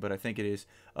correct name, but I think it is,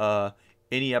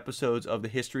 any episodes of The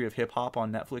History of Hip Hop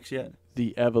on Netflix yet?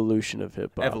 The Evolution of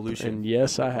Hip Hop. Evolution. And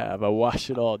yes, I have. I watched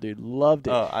it all, dude. Loved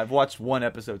it. I've watched one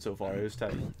episode so far. It was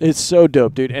tight. It's so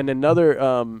dope, dude. And another,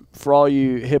 for all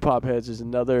you hip hop heads, is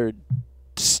another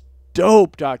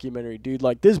dope documentary, dude.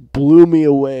 Like, this blew me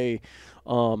away.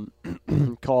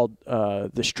 Called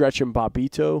The Stretch and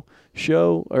Bobbito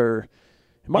Show, or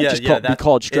it might be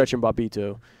called Stretch and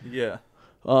Bobbito. Yeah.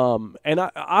 And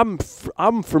I'm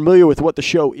familiar with what the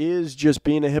show is, just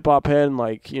being a hip hop head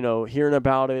and hearing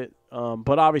about it.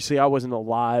 But obviously I wasn't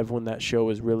alive when that show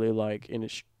was really in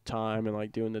its time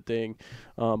and doing the thing.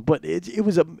 But it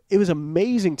was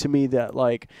amazing to me that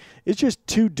it's just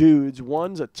two dudes.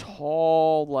 One's a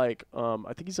tall I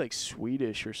think he's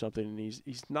Swedish or something, and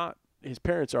he's not. His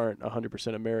parents aren't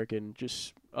 100% American.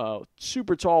 Just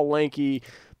super tall, lanky,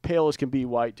 pale as can be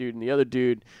white dude, and the other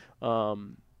dude.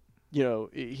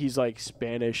 He's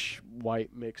Spanish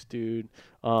white mixed dude,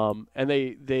 and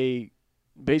they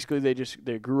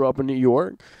grew up in New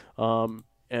York,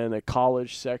 and a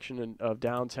college section of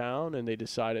downtown, and they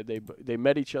decided they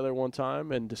met each other one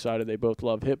time and decided they both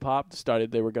love hip hop.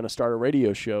 Decided they were going to start a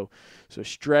radio show. So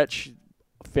Stretch,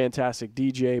 fantastic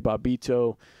DJ,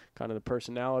 Bobbito, kind of the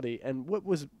personality, and what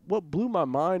blew my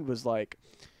mind was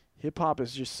hip hop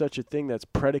is just such a thing that's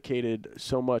predicated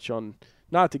so much on.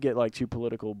 Not to get too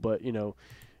political, but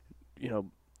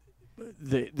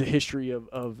the history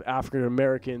of African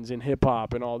Americans in hip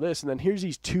hop and all this, and then here's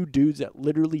these two dudes that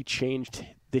literally changed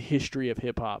the history of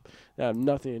hip hop that have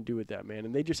nothing to do with that, man.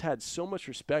 And they just had so much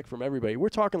respect from everybody. We're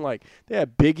talking they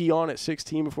had Biggie on at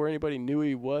 16 before anybody knew who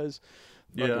he was.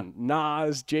 Yeah.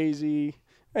 Nas, Jay-Z,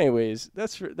 Anyways,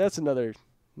 that's another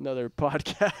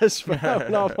podcast. I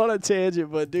went off on a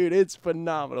tangent, but dude, it's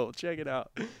phenomenal. Check it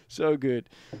out, so good.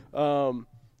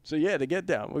 So yeah, the Get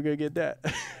Down, we're gonna get that.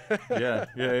 Yeah.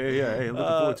 Hey, looking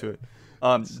forward to it.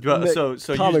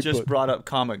 So you just brought up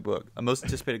comic book, a most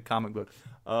anticipated comic book.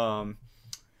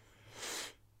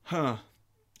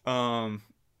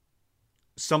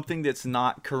 Something that's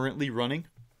not currently running.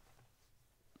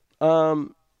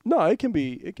 No, it can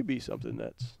be something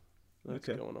that's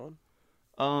Okay. going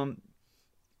on.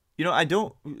 I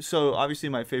don't. So obviously,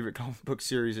 my favorite comic book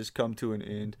series has come to an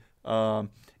end.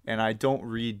 And I don't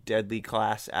read Deadly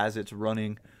Class as it's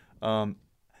running.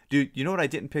 Dude, you know what I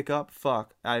didn't pick up?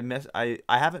 Fuck, I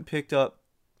haven't picked up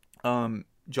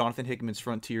Jonathan Hickman's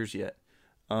Frontiers yet.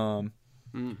 And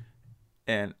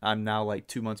I'm now like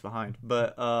 2 months behind.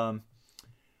 But I'm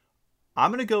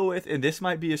gonna go with, and this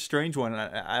might be a strange one.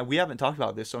 We haven't talked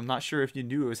about this, so I'm not sure if you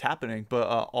knew it was happening. But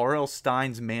R.L.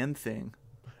 Stein's Man Thing.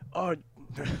 Oh,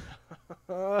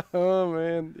 oh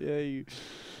man, yeah, you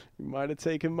might have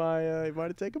taken my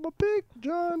pick,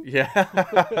 John. Yeah.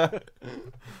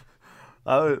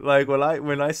 I was like,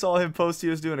 when I saw him post he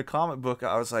was doing a comic book,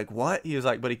 I was like, what? He was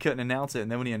like, but he couldn't announce it.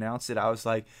 And then when he announced it, I was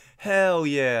like, hell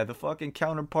yeah, the fucking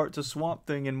counterpart to Swamp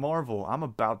Thing in Marvel. I'm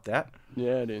about that.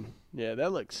 Yeah, dude. Yeah,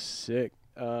 that looks sick.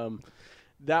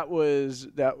 That was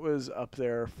up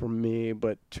there for me,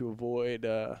 but to avoid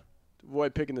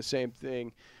picking the same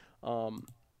thing,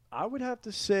 I would have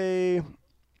to say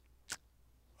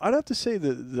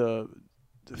the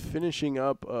finishing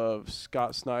up of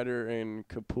Scott Snyder and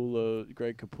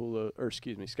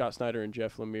Scott Snyder and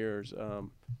Jeff Lemire's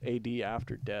AD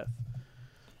After Death.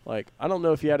 Like, I don't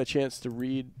know if you had a chance to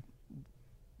read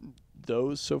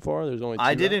those so far. There's only two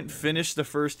I didn't finish the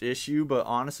first issue, but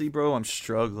honestly, bro, I'm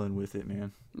struggling with it,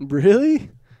 man.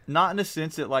 Really? Not in the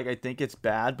sense that like I think it's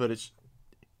bad, but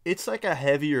it's like a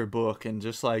heavier book, and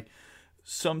just like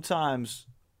sometimes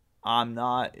I'm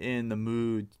not in the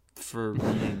mood for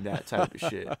reading that type of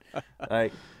shit.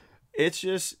 Like, it's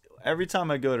just every time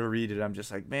I go to read it, I'm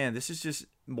just like, man, this is just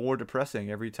more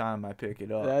depressing every time I pick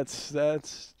it up. That's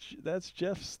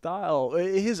Jeff's style.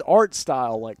 His art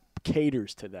style like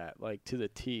caters to that, like to the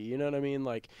T. You know what I mean?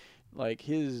 Like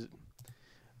his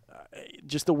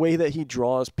just the way that he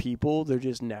draws people, they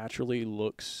just naturally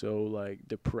look so like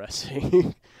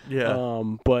depressing. Yeah.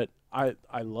 But I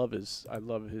love his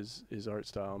art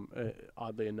style.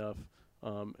 Oddly enough,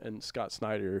 and Scott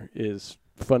Snyder is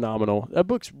phenomenal. That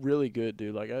book's really good,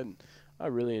 dude. Like I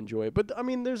really enjoy it. But I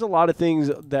mean, there's a lot of things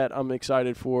that I'm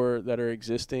excited for that are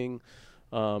existing.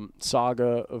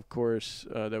 Saga, of course,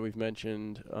 that we've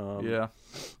mentioned.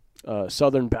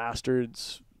 Southern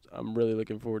Bastards. I'm really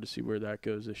looking forward to see where that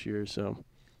goes this year. So,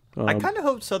 I kind of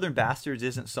hope Southern Bastards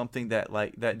isn't something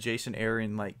that Jason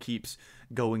Aaron like keeps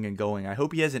going and going. I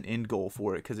hope he has an end goal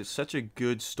for it, because it's such a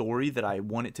good story that I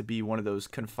want it to be one of those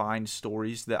confined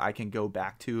stories that I can go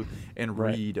back to and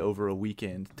read over a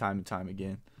weekend, time and time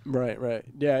again. Right.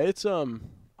 Yeah, it's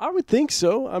I would think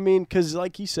so. I mean, because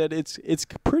like he said, it's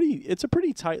a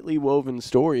pretty tightly woven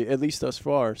story, at least thus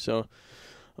far. So.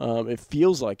 It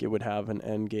feels like it would have an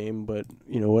end game, but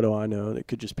what do I know? It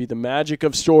could just be the magic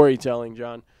of storytelling,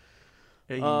 John.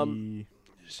 Hey.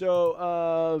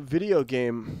 So, video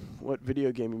game. What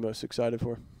video game are you most excited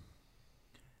for?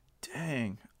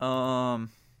 Dang.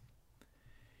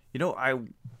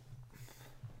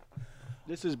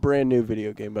 This is brand new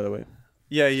video game, by the way.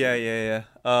 Yeah.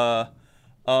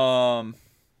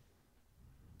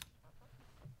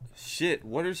 Shit.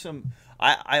 What are some?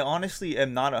 I honestly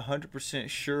am not 100%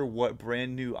 sure what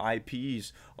brand new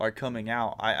IPs are coming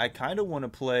out. I kind of want to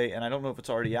play, and I don't know if it's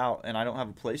already out, and I don't have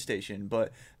a PlayStation,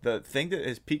 but the thing that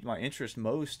has piqued my interest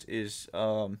most is,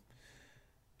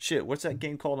 what's that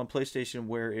game called on PlayStation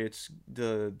where it's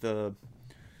the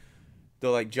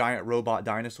like giant robot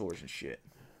dinosaurs and shit?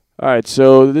 All right,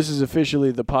 so this is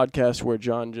officially the podcast where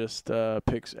John just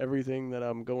picks everything that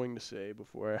I'm going to say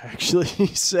before I actually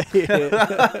say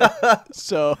it.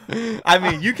 So, I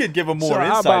mean, you could give them more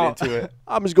insight into it.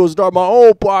 I'm just going to start my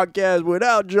own podcast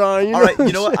without John. All right,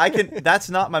 you know what?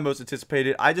 That's not my most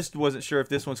anticipated. I just wasn't sure if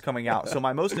this one's coming out. So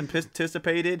my most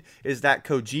anticipated is that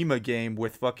Kojima game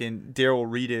with fucking Daryl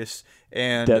Reedus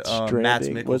and Mads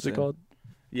Mikkelsen. What's it called?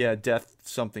 Yeah, Death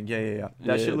something. Yeah.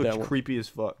 That shit looks creepy as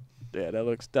fuck. Yeah, that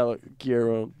looks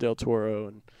Guillermo del Toro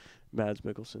and Mads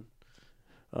Mikkelsen.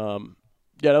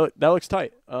 That looks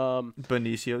tight.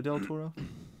 Benicio del Toro?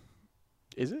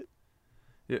 Is it?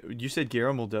 Yeah, you said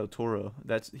Guillermo del Toro.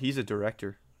 He's a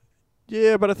director.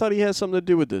 Yeah, but I thought he had something to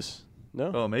do with this.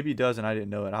 No? Oh, maybe he does, and I didn't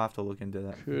know it. I'll have to look into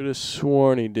that. Could have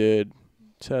sworn he did.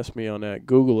 Test me on that.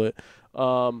 Google it.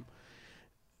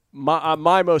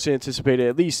 my most anticipated,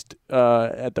 at least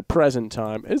at the present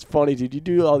time. It's funny, dude. You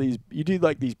do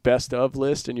like these best of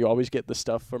lists, and you always get the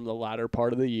stuff from the latter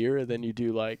part of the year, and then you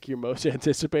do like your most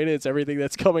anticipated. It's everything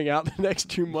that's coming out the next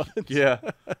 2 months. Yeah.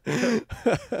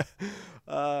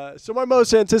 So my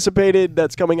most anticipated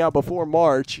that's coming out before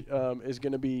March is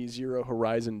going to be Zero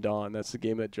Horizon Dawn. That's the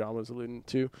game that John was alluding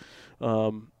to.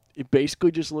 It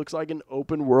basically just looks like an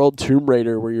open world Tomb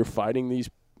Raider where you're fighting these,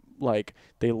 like,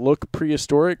 they look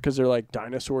prehistoric because they're like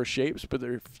dinosaur shapes, but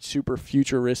they're super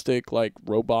futuristic, like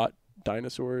robot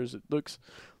dinosaurs. It looks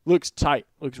tight,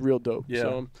 looks real dope. Yeah.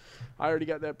 So I already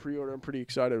got that pre-order. I'm pretty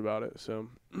excited about it. So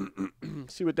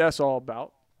see what that's all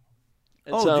about.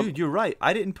 It's, dude, you're right.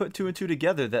 I didn't put 2 and 2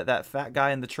 together that fat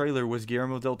guy in the trailer was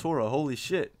Guillermo del Toro. Holy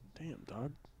shit. Damn,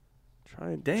 dog.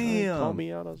 Try and call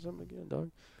me out on something again,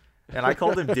 dog. And I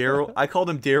called him Daryl. I called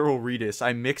him Daryl Reedus.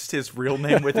 I mixed his real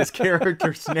name with his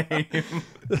character's name.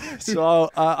 So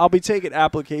I'll be taking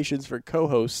applications for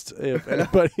co-hosts if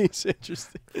anybody's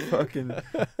interested. Fucking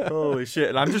holy shit!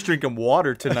 And I'm just drinking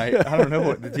water tonight. I don't know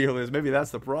what the deal is. Maybe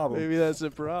that's the problem. Maybe that's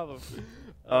the problem.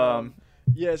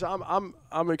 Yes, I'm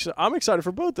excited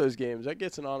for both those games. That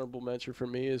gets an honorable mention for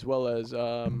me, as well as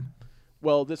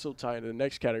well, this will tie into the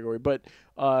next category, but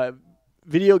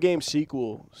video game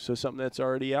sequel. So something that's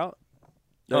already out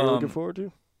that you're looking forward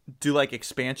to. Do like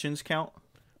expansions count?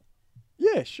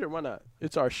 Yeah, sure. Why not?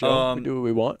 It's our show. We do what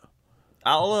we want.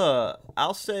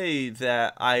 I'll say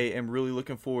that I am really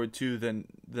looking forward to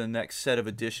the next set of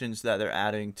additions that they're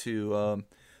adding to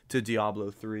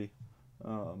Diablo 3.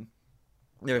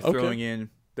 They're throwing in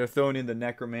the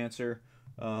Necromancer,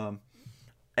 and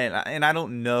I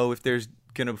don't know if there's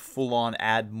gonna full on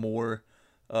add more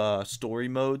story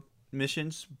mode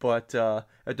missions, but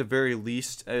at the very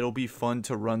least it'll be fun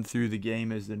to run through the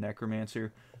game as the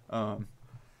Necromancer. And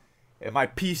my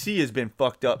PC has been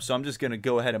fucked up, so I'm just gonna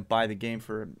go ahead and buy the game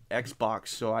for Xbox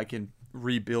so I can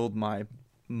rebuild my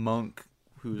monk,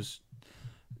 who's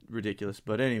ridiculous.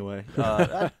 But anyway,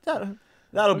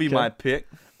 that'll be my pick.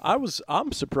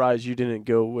 I'm surprised you didn't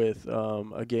go with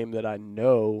a game that I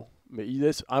know.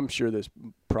 I'm sure this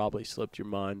probably slipped your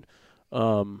mind.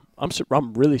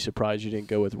 I'm really surprised you didn't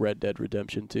go with Red Dead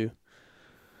Redemption 2.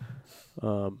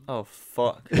 Oh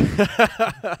fuck!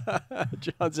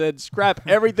 John said, "Scrap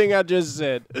everything I just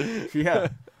said." Yeah,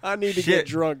 I need to get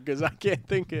drunk because I can't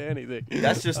think of anything.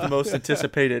 That's just the most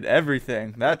anticipated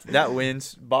everything. That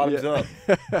wins. Bottoms up.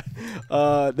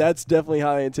 That's definitely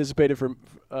how I anticipated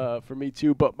for me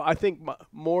too. But I think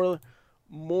more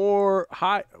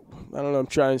high. I don't know what I'm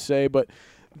trying to say, but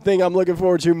the thing I'm looking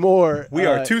forward to more. We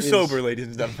are too sober, ladies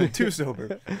and gentlemen. Too sober.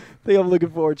 The thing I'm looking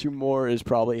forward to more is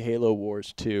probably Halo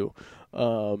Wars 2.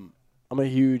 I'm a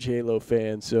huge Halo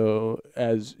fan, so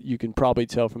as you can probably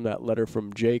tell from that letter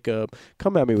from Jacob,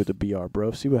 come at me with the BR,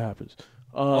 bro. See what happens.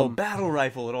 Battle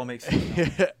rifle. It all makes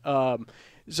sense.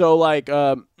 So, like,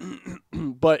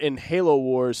 but in Halo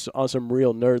Wars, on some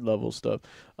real nerd level stuff,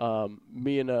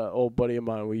 me and an old buddy of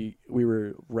mine, we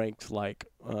were ranked, like,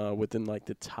 within, like,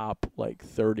 the top, like,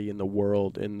 30 in the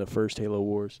world in the first Halo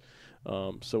Wars.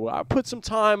 So I put some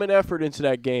time and effort into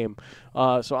that game.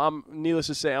 So needless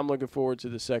to say, I'm looking forward to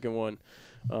the second one.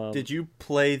 Did you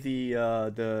play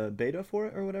the beta for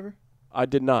it or whatever? I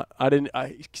did not.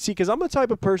 I see, because I'm the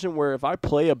type of person where if I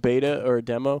play a beta or a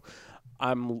demo,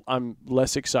 I'm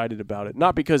less excited about it.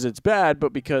 Not because it's bad,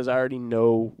 but because I already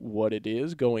know what it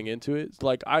is going into it. It's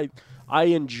like I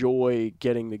enjoy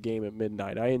getting the game at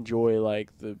midnight. I enjoy like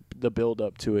the build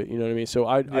up to it. You know what I mean? So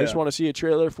I just want to see a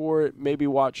trailer for it, maybe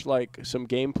watch like some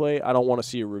gameplay. I don't want to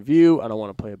see a review. I don't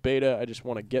want to play a beta. I just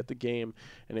want to get the game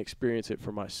and experience it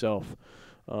for myself.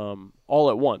 All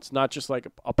at once, not just like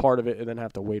a part of it and then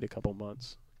have to wait a couple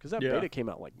months. Because that beta came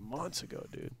out like months ago,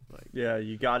 dude. Like, yeah,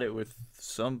 you got it with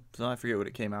I forget what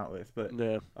it came out with, but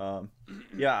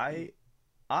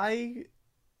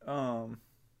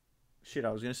shit,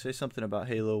 I was gonna say something about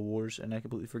Halo Wars and I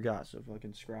completely forgot, so if I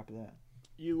can scrap that.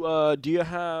 You do you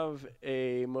have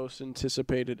a most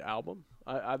anticipated album?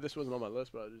 This wasn't on my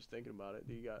list, but I was just thinking about it.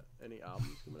 Do you got any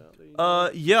albums coming out that you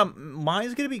know? Yeah,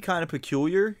 mine's gonna be kind of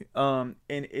peculiar. And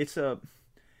it's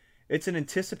an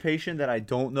anticipation that I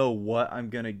don't know what I'm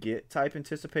going to get type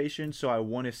anticipation, so I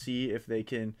want to see if they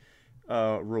can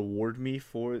reward me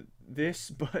for this.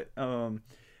 But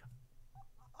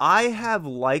I have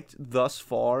liked thus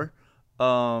far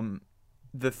the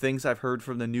things I've heard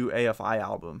from the new AFI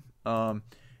album.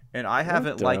 And I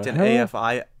haven't liked an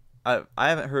AFI. I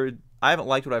haven't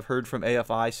liked what I've heard from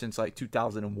AFI since like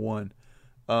 2001.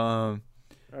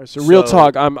 All right, so real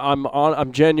talk,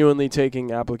 I'm genuinely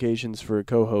taking applications for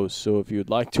co-hosts. So if you would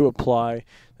like to apply,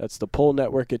 that's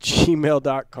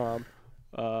thepolnetwork@gmail.com.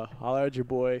 Holler at your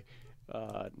boy.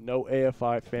 No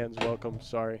AFI fans welcome.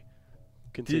 Sorry.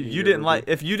 Continue You your didn't review. like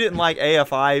if you didn't like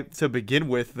AFI to begin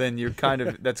with, then you're kind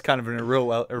of that's kind of an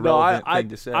irrelevant No, thing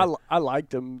to say. I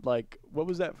liked them. Like, what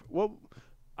was that? What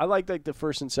I liked like the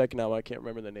first and second album. I can't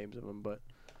remember the names of them, but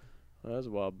that was a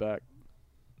while back.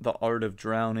 The Art of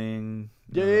Drowning.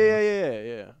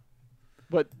 Yeah.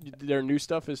 But their new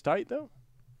stuff is tight though.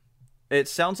 It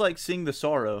sounds like Sing the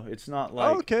Sorrow. It's not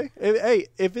like Oh, okay. Hey,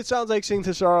 if it sounds like Sing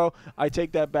to Sorrow, I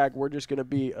take that back. We're just gonna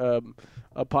be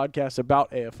a podcast about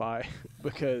AFI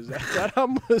because that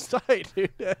album was tight, dude.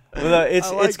 Well,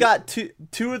 it's got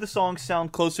two of the songs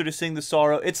sound closer to Sing the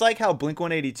Sorrow. It's like how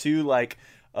Blink-182 like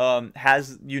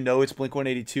has it's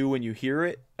Blink-182 when you hear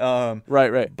it.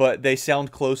 Right. But they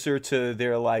sound closer to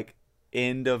their like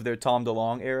end of their Tom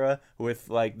DeLonge era with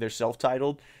like their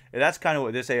self-titled. And that's kind of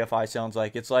what this AFI sounds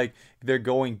like. It's like they're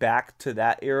going back to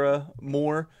that era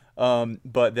more,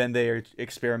 but then they are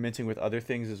experimenting with other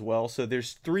things as well. So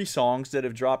there's 3 songs that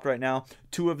have dropped right now.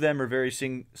 2 of them are very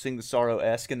Sing the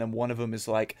Sorrow-esque, and then one of them is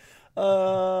like,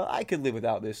 I could live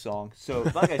without this song. So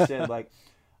like I said, like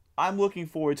I'm looking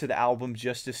forward to the album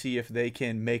just to see if they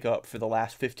can make up for the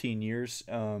last 15 years.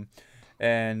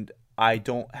 And I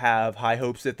don't have high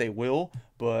hopes that they will,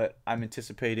 but I'm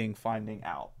anticipating finding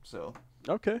out. So.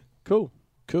 Okay. Cool.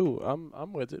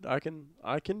 I'm with it. I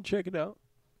can check it out.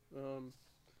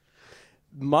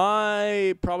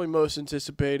 My probably most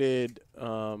anticipated,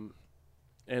 and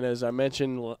as I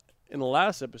mentioned in the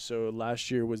last episode,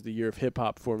 last year was the year of hip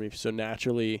hop for me. So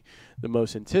naturally, the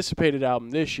most anticipated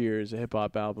album this year is a hip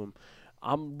hop album.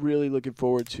 I'm really looking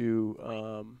forward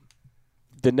to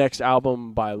the next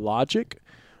album by Logic.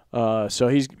 So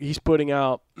he's putting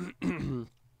out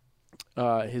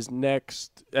his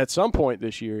next at some point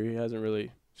this year. He hasn't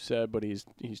really said, but he's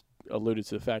alluded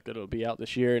to the fact that it'll be out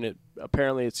this year, and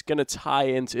it's going to tie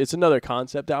into. It's another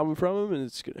concept album from him, and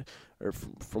it's gonna, or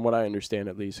from what I understand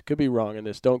at least, it could be wrong in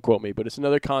this. Don't quote me, but it's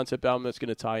another concept album that's going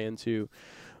to tie into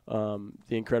the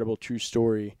Incredible True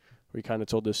Story. Where he kind of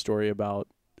told this story about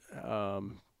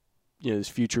this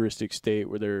futuristic state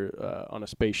where they're on a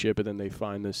spaceship, and then they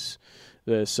find this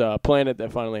planet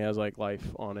that finally has like life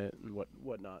on it and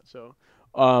whatnot. So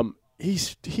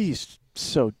he's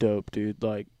so dope, dude.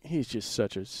 Like he's just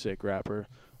such a sick rapper.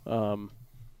 So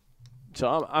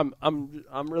I'm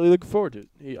really looking forward to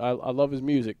it. I love his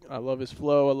music. I love his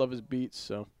flow. I love his beats.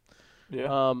 So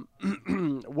Yeah.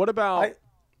 What about?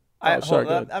 Sorry,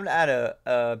 I'm gonna add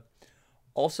a.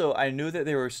 Also, I knew that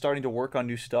they were starting to work on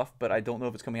new stuff, but I don't know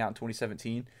if it's coming out in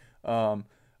 2017.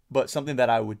 But something that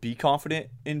I would be confident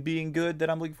in being good that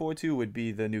I'm looking forward to would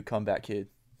be the new Comeback Kid.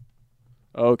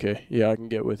 Okay, yeah, I can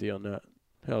get with you on that.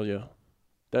 Hell yeah,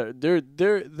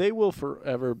 they will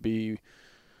forever be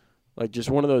like just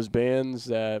one of those bands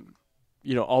that,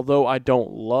 although I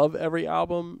don't love every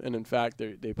album, and in fact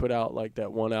they put out like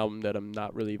that one album that I'm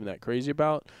not really even that crazy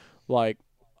about, like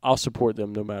I'll support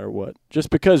them no matter what, just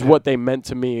because what they meant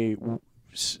to me,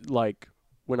 like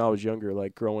when I was younger,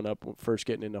 like growing up, first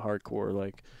getting into hardcore,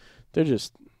 like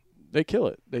they kill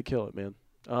it, man.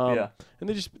 And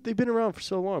they've been around for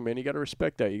so long, man. You got to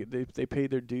respect that. They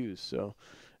paid their dues, so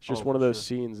it's just one of those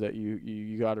scenes that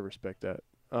you got to respect that.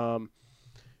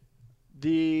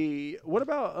 What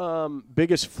about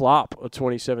biggest flop of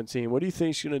 2017? What do you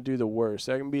think's gonna do the worst?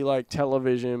 That can be like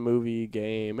television, movie,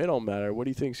 game. It don't matter. What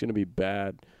do you think's gonna be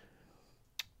bad?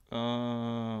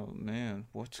 Man,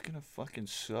 what's gonna fucking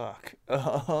suck?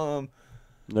 No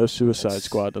Suicide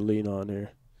Squad to lean on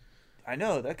here. I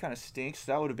know that kind of stinks.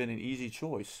 That would have been an easy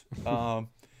choice.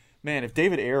 Man, if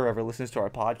David Ayer ever listens to our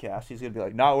podcast, he's gonna be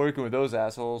like, "Not working with those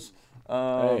assholes."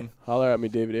 Hey, holler at me,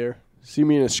 David Ayer. See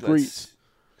me in the streets.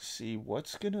 See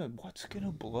what's gonna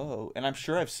blow, and I'm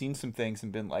sure I've seen some things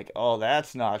and been like, "Oh,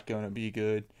 that's not gonna be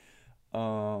good."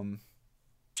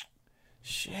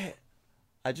 Shit,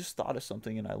 I just thought of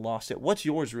something and I lost it. What's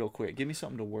yours, real quick? Give me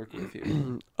something to work with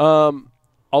here.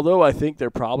 Although I think they're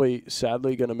probably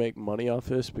sadly going to make money off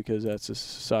this because that's the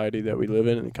society that we live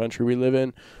in and the country we live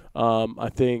in. I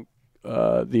think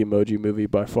the Emoji Movie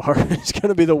by far is going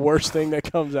to be the worst thing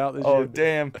that comes out this year. Oh,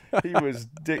 damn. He's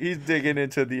digging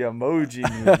into the Emoji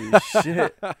Movie.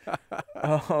 Shit.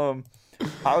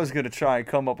 I was going to try and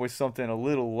come up with something a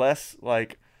little less,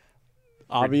 like,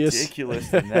 obvious, ridiculous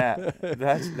than that.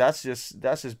 That's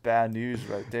just bad news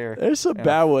right there. There's some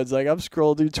bad ones. Like I'm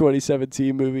scrolling through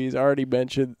 2017 movies. I already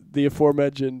mentioned the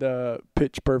aforementioned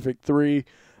Pitch Perfect 3.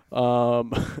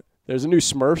 There's a new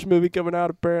Smurfs movie coming out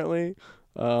apparently.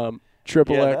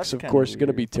 Triple X, of course, is going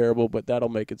to be terrible, but that'll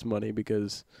make its money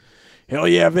because hell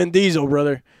yeah, Vin Diesel,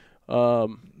 brother.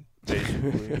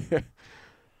 Basically.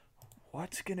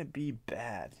 What's gonna be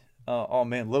bad? Oh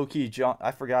man, low key,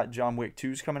 I forgot John Wick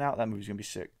 2's coming out. That movie's gonna be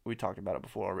sick. We talked about it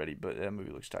before already, but that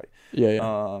movie looks tight. Yeah,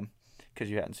 yeah. Because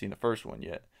you hadn't seen the first one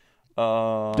yet.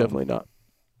 Definitely not.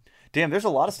 Damn, there's a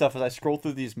lot of stuff as I scroll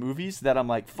through these movies that I'm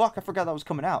like, fuck, I forgot that was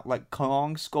coming out. Like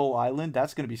Kong Skull Island,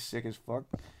 that's gonna be sick as fuck.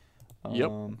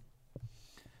 Yep.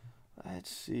 Let's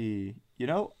see. You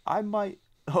know, I might.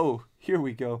 Oh, here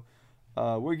we go.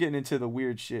 We're getting into the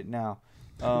weird shit now.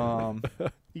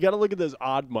 You got to look at those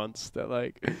odd months that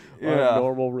like Yeah. are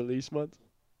normal release months.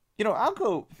 You know,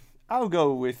 I'll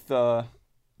go with the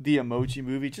Emoji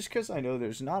Movie just because I know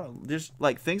there's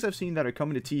like things I've seen that are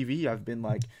coming to TV. I've been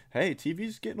like, hey,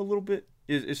 TV's getting a little bit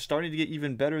is starting to get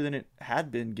even better than it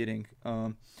had been getting.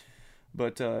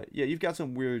 But yeah, you've got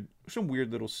some weird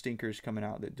little stinkers coming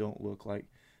out that don't look like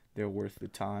they're worth the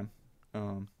time.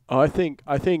 I think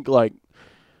like.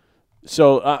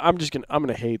 So I'm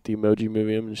gonna hate the Emoji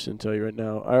Movie. I'm just gonna tell you right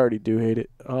now. I already do hate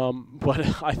it.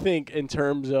 But I think in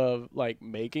terms of like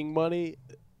making money,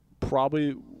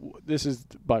 probably this is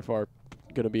by far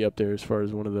gonna be up there as far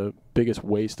as one of the biggest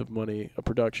waste of money a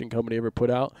production company ever put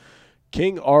out.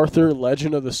 King Arthur: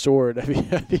 Legend of the Sword. Have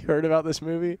you heard about this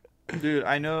movie? Dude,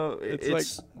 I know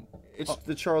it's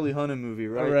the Charlie Hunnam movie,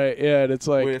 right? Right. Yeah, and it's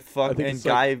like With and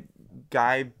Guy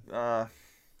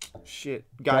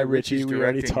Ritchie. We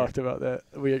already directing talked it. about that.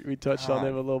 We touched on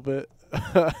him a little bit.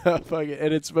 Fuck it.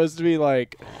 And it's supposed to be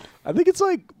like, I think it's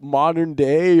like modern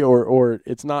day, or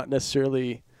it's not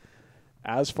necessarily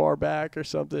as far back or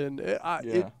something.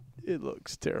 It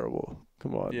looks terrible.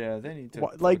 Come on. Yeah, they need to.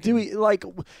 Like, do we like?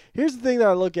 Here's the thing that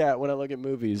I look at when I look at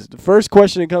movies. The first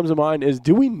question that comes to mind is,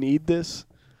 do we need this?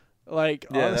 Like,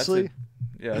 honestly.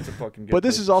 That's a fucking good. But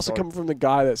this place is to also start. coming from the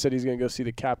guy that said he's gonna go see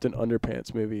the Captain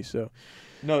Underpants movie. So.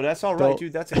 No, that's all right,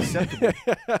 dude. That's acceptable.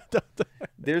 Don't-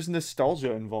 There's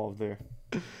nostalgia involved there.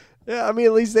 Yeah, I mean,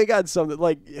 at least they got something.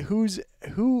 Like,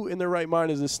 who in their right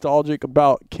mind is nostalgic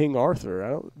about King Arthur? I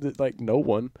don't like no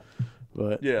one.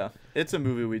 But Yeah, it's a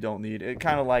movie we don't need. It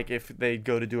kind of like if they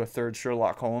go to do a third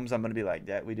Sherlock Holmes, I'm gonna be like,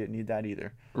 that we didn't need that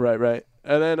either. right.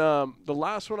 And then the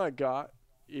last one I got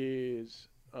is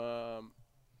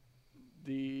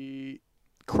the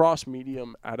cross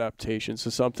medium adaptation. So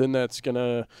something that's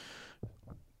gonna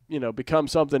become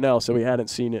something else that we hadn't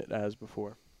seen it as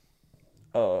before.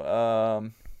 Oh,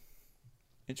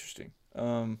 interesting.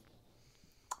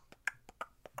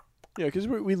 Yeah, because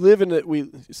we live in it.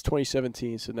 It's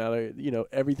 2017, so now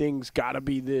everything's got to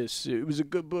be this. It was a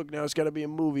good book, now it's got to be a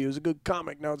movie. It was a good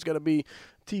comic, now it's got to be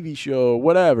a TV show,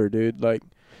 whatever, dude. Like,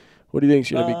 what do you think's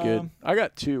gonna be good? I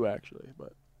got two actually,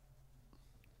 but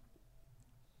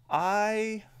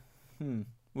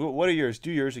What are yours?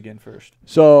 Do yours again first.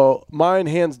 so mine,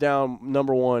 hands down,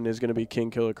 number one is gonna be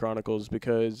King Killer Chronicles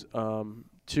because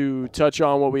to touch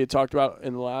on what we had talked about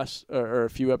in the last or a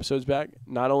few episodes back,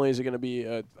 not only is it going to be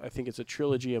I think it's a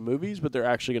trilogy of movies, but they're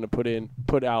actually going to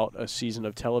put out a season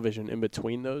of television in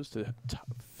between those to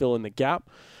fill in the gap.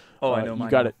 Oh, I know.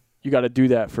 You got to do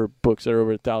that for books that are over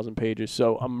 1,000 pages.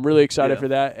 So I'm really excited for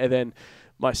that. And then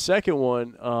my second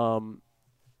one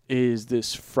is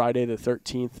this Friday the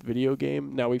 13th video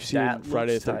game. Now we've seen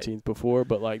Friday the 13th before,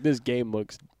 but like this game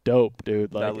looks dope,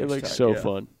 dude. Like it looks so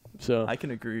fun. So I can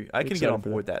agree. I can get on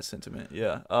board with that sentiment.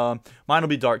 Yeah. Mine will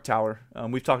be Dark Tower.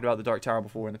 We've talked about the Dark Tower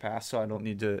before in the past, so I don't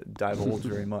need to divulge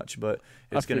very much. But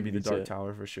it's going to be the Dark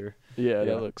Tower for sure. Yeah,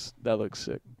 that looks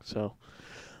sick. So,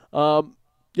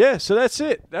 yeah. So that's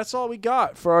it. That's all we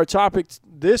got for our topic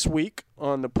this week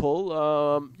on the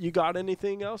pull. You got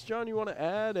anything else, John? You want to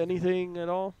add anything at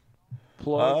all?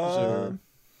 Plugs or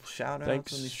shout outs?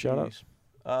 Thanks. Shout outs.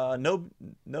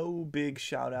 No big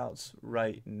shout outs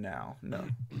right now. No.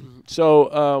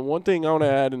 So one thing I want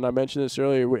to add, and I mentioned this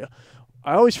earlier,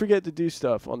 I always forget to do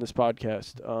stuff on this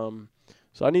podcast.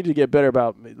 So I need to get better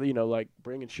about like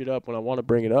bringing shit up when I want to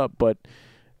bring it up. But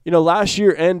last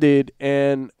year ended,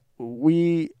 and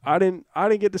I didn't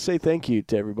get to say thank you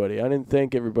to everybody. I didn't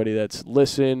thank everybody that's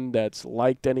listened, that's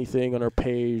liked anything on our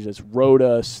page, that's wrote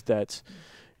us, that's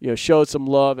showed some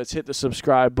love, that's hit the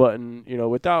subscribe button.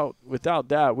 Without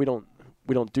that, we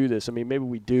don't do this. I mean, maybe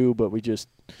we do, but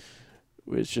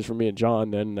it's just for me and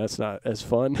John. Then that's not as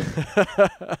fun.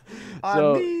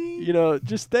 So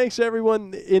just thanks to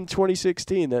everyone in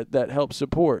 2016 that helped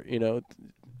support. Andrew,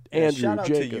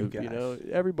 Jacob,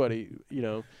 everybody,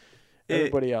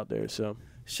 everybody out there. So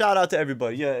shout out to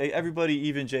everybody. Yeah, everybody,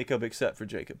 even Jacob, except for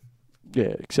Jacob.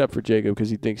 Yeah, except for Jacob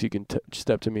because he thinks he can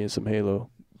step to me in some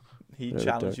Halo. He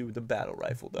challenged you with the battle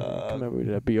rifle, dog. Come over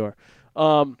to that BR.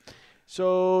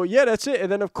 So yeah, that's it.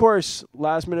 And then of course,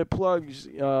 last minute plugs.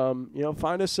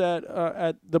 Find us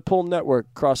at the Pull Network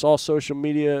across all social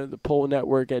media. The Pull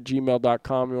Network at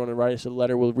gmail.com. You want to write us a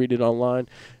letter, we'll read it online.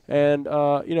 And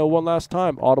one last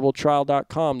time,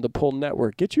 audibletrial.com. The Pull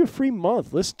Network. Get you a free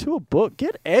month. Listen to a book.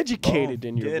 Get educated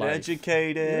in your life. Get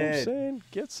educated. You know what I'm saying?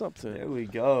 Get something. There we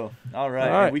go. All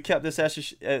right. And we kept this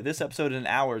episode an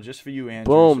hour just for you,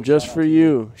 Andrew. Boom, so just for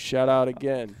you. Shout out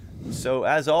again. So,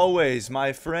 as always,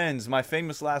 my friends, my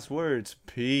famous last words,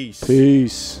 peace.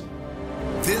 Peace.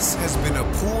 This has been a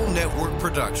Pool Network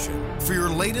production. For your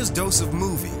latest dose of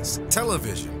movies,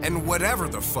 television, and whatever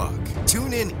the fuck,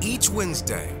 tune in each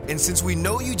Wednesday. And since we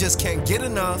know you just can't get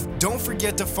enough, don't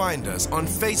forget to find us on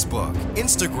Facebook,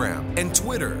 Instagram, and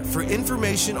Twitter for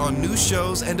information on new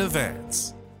shows and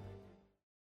events.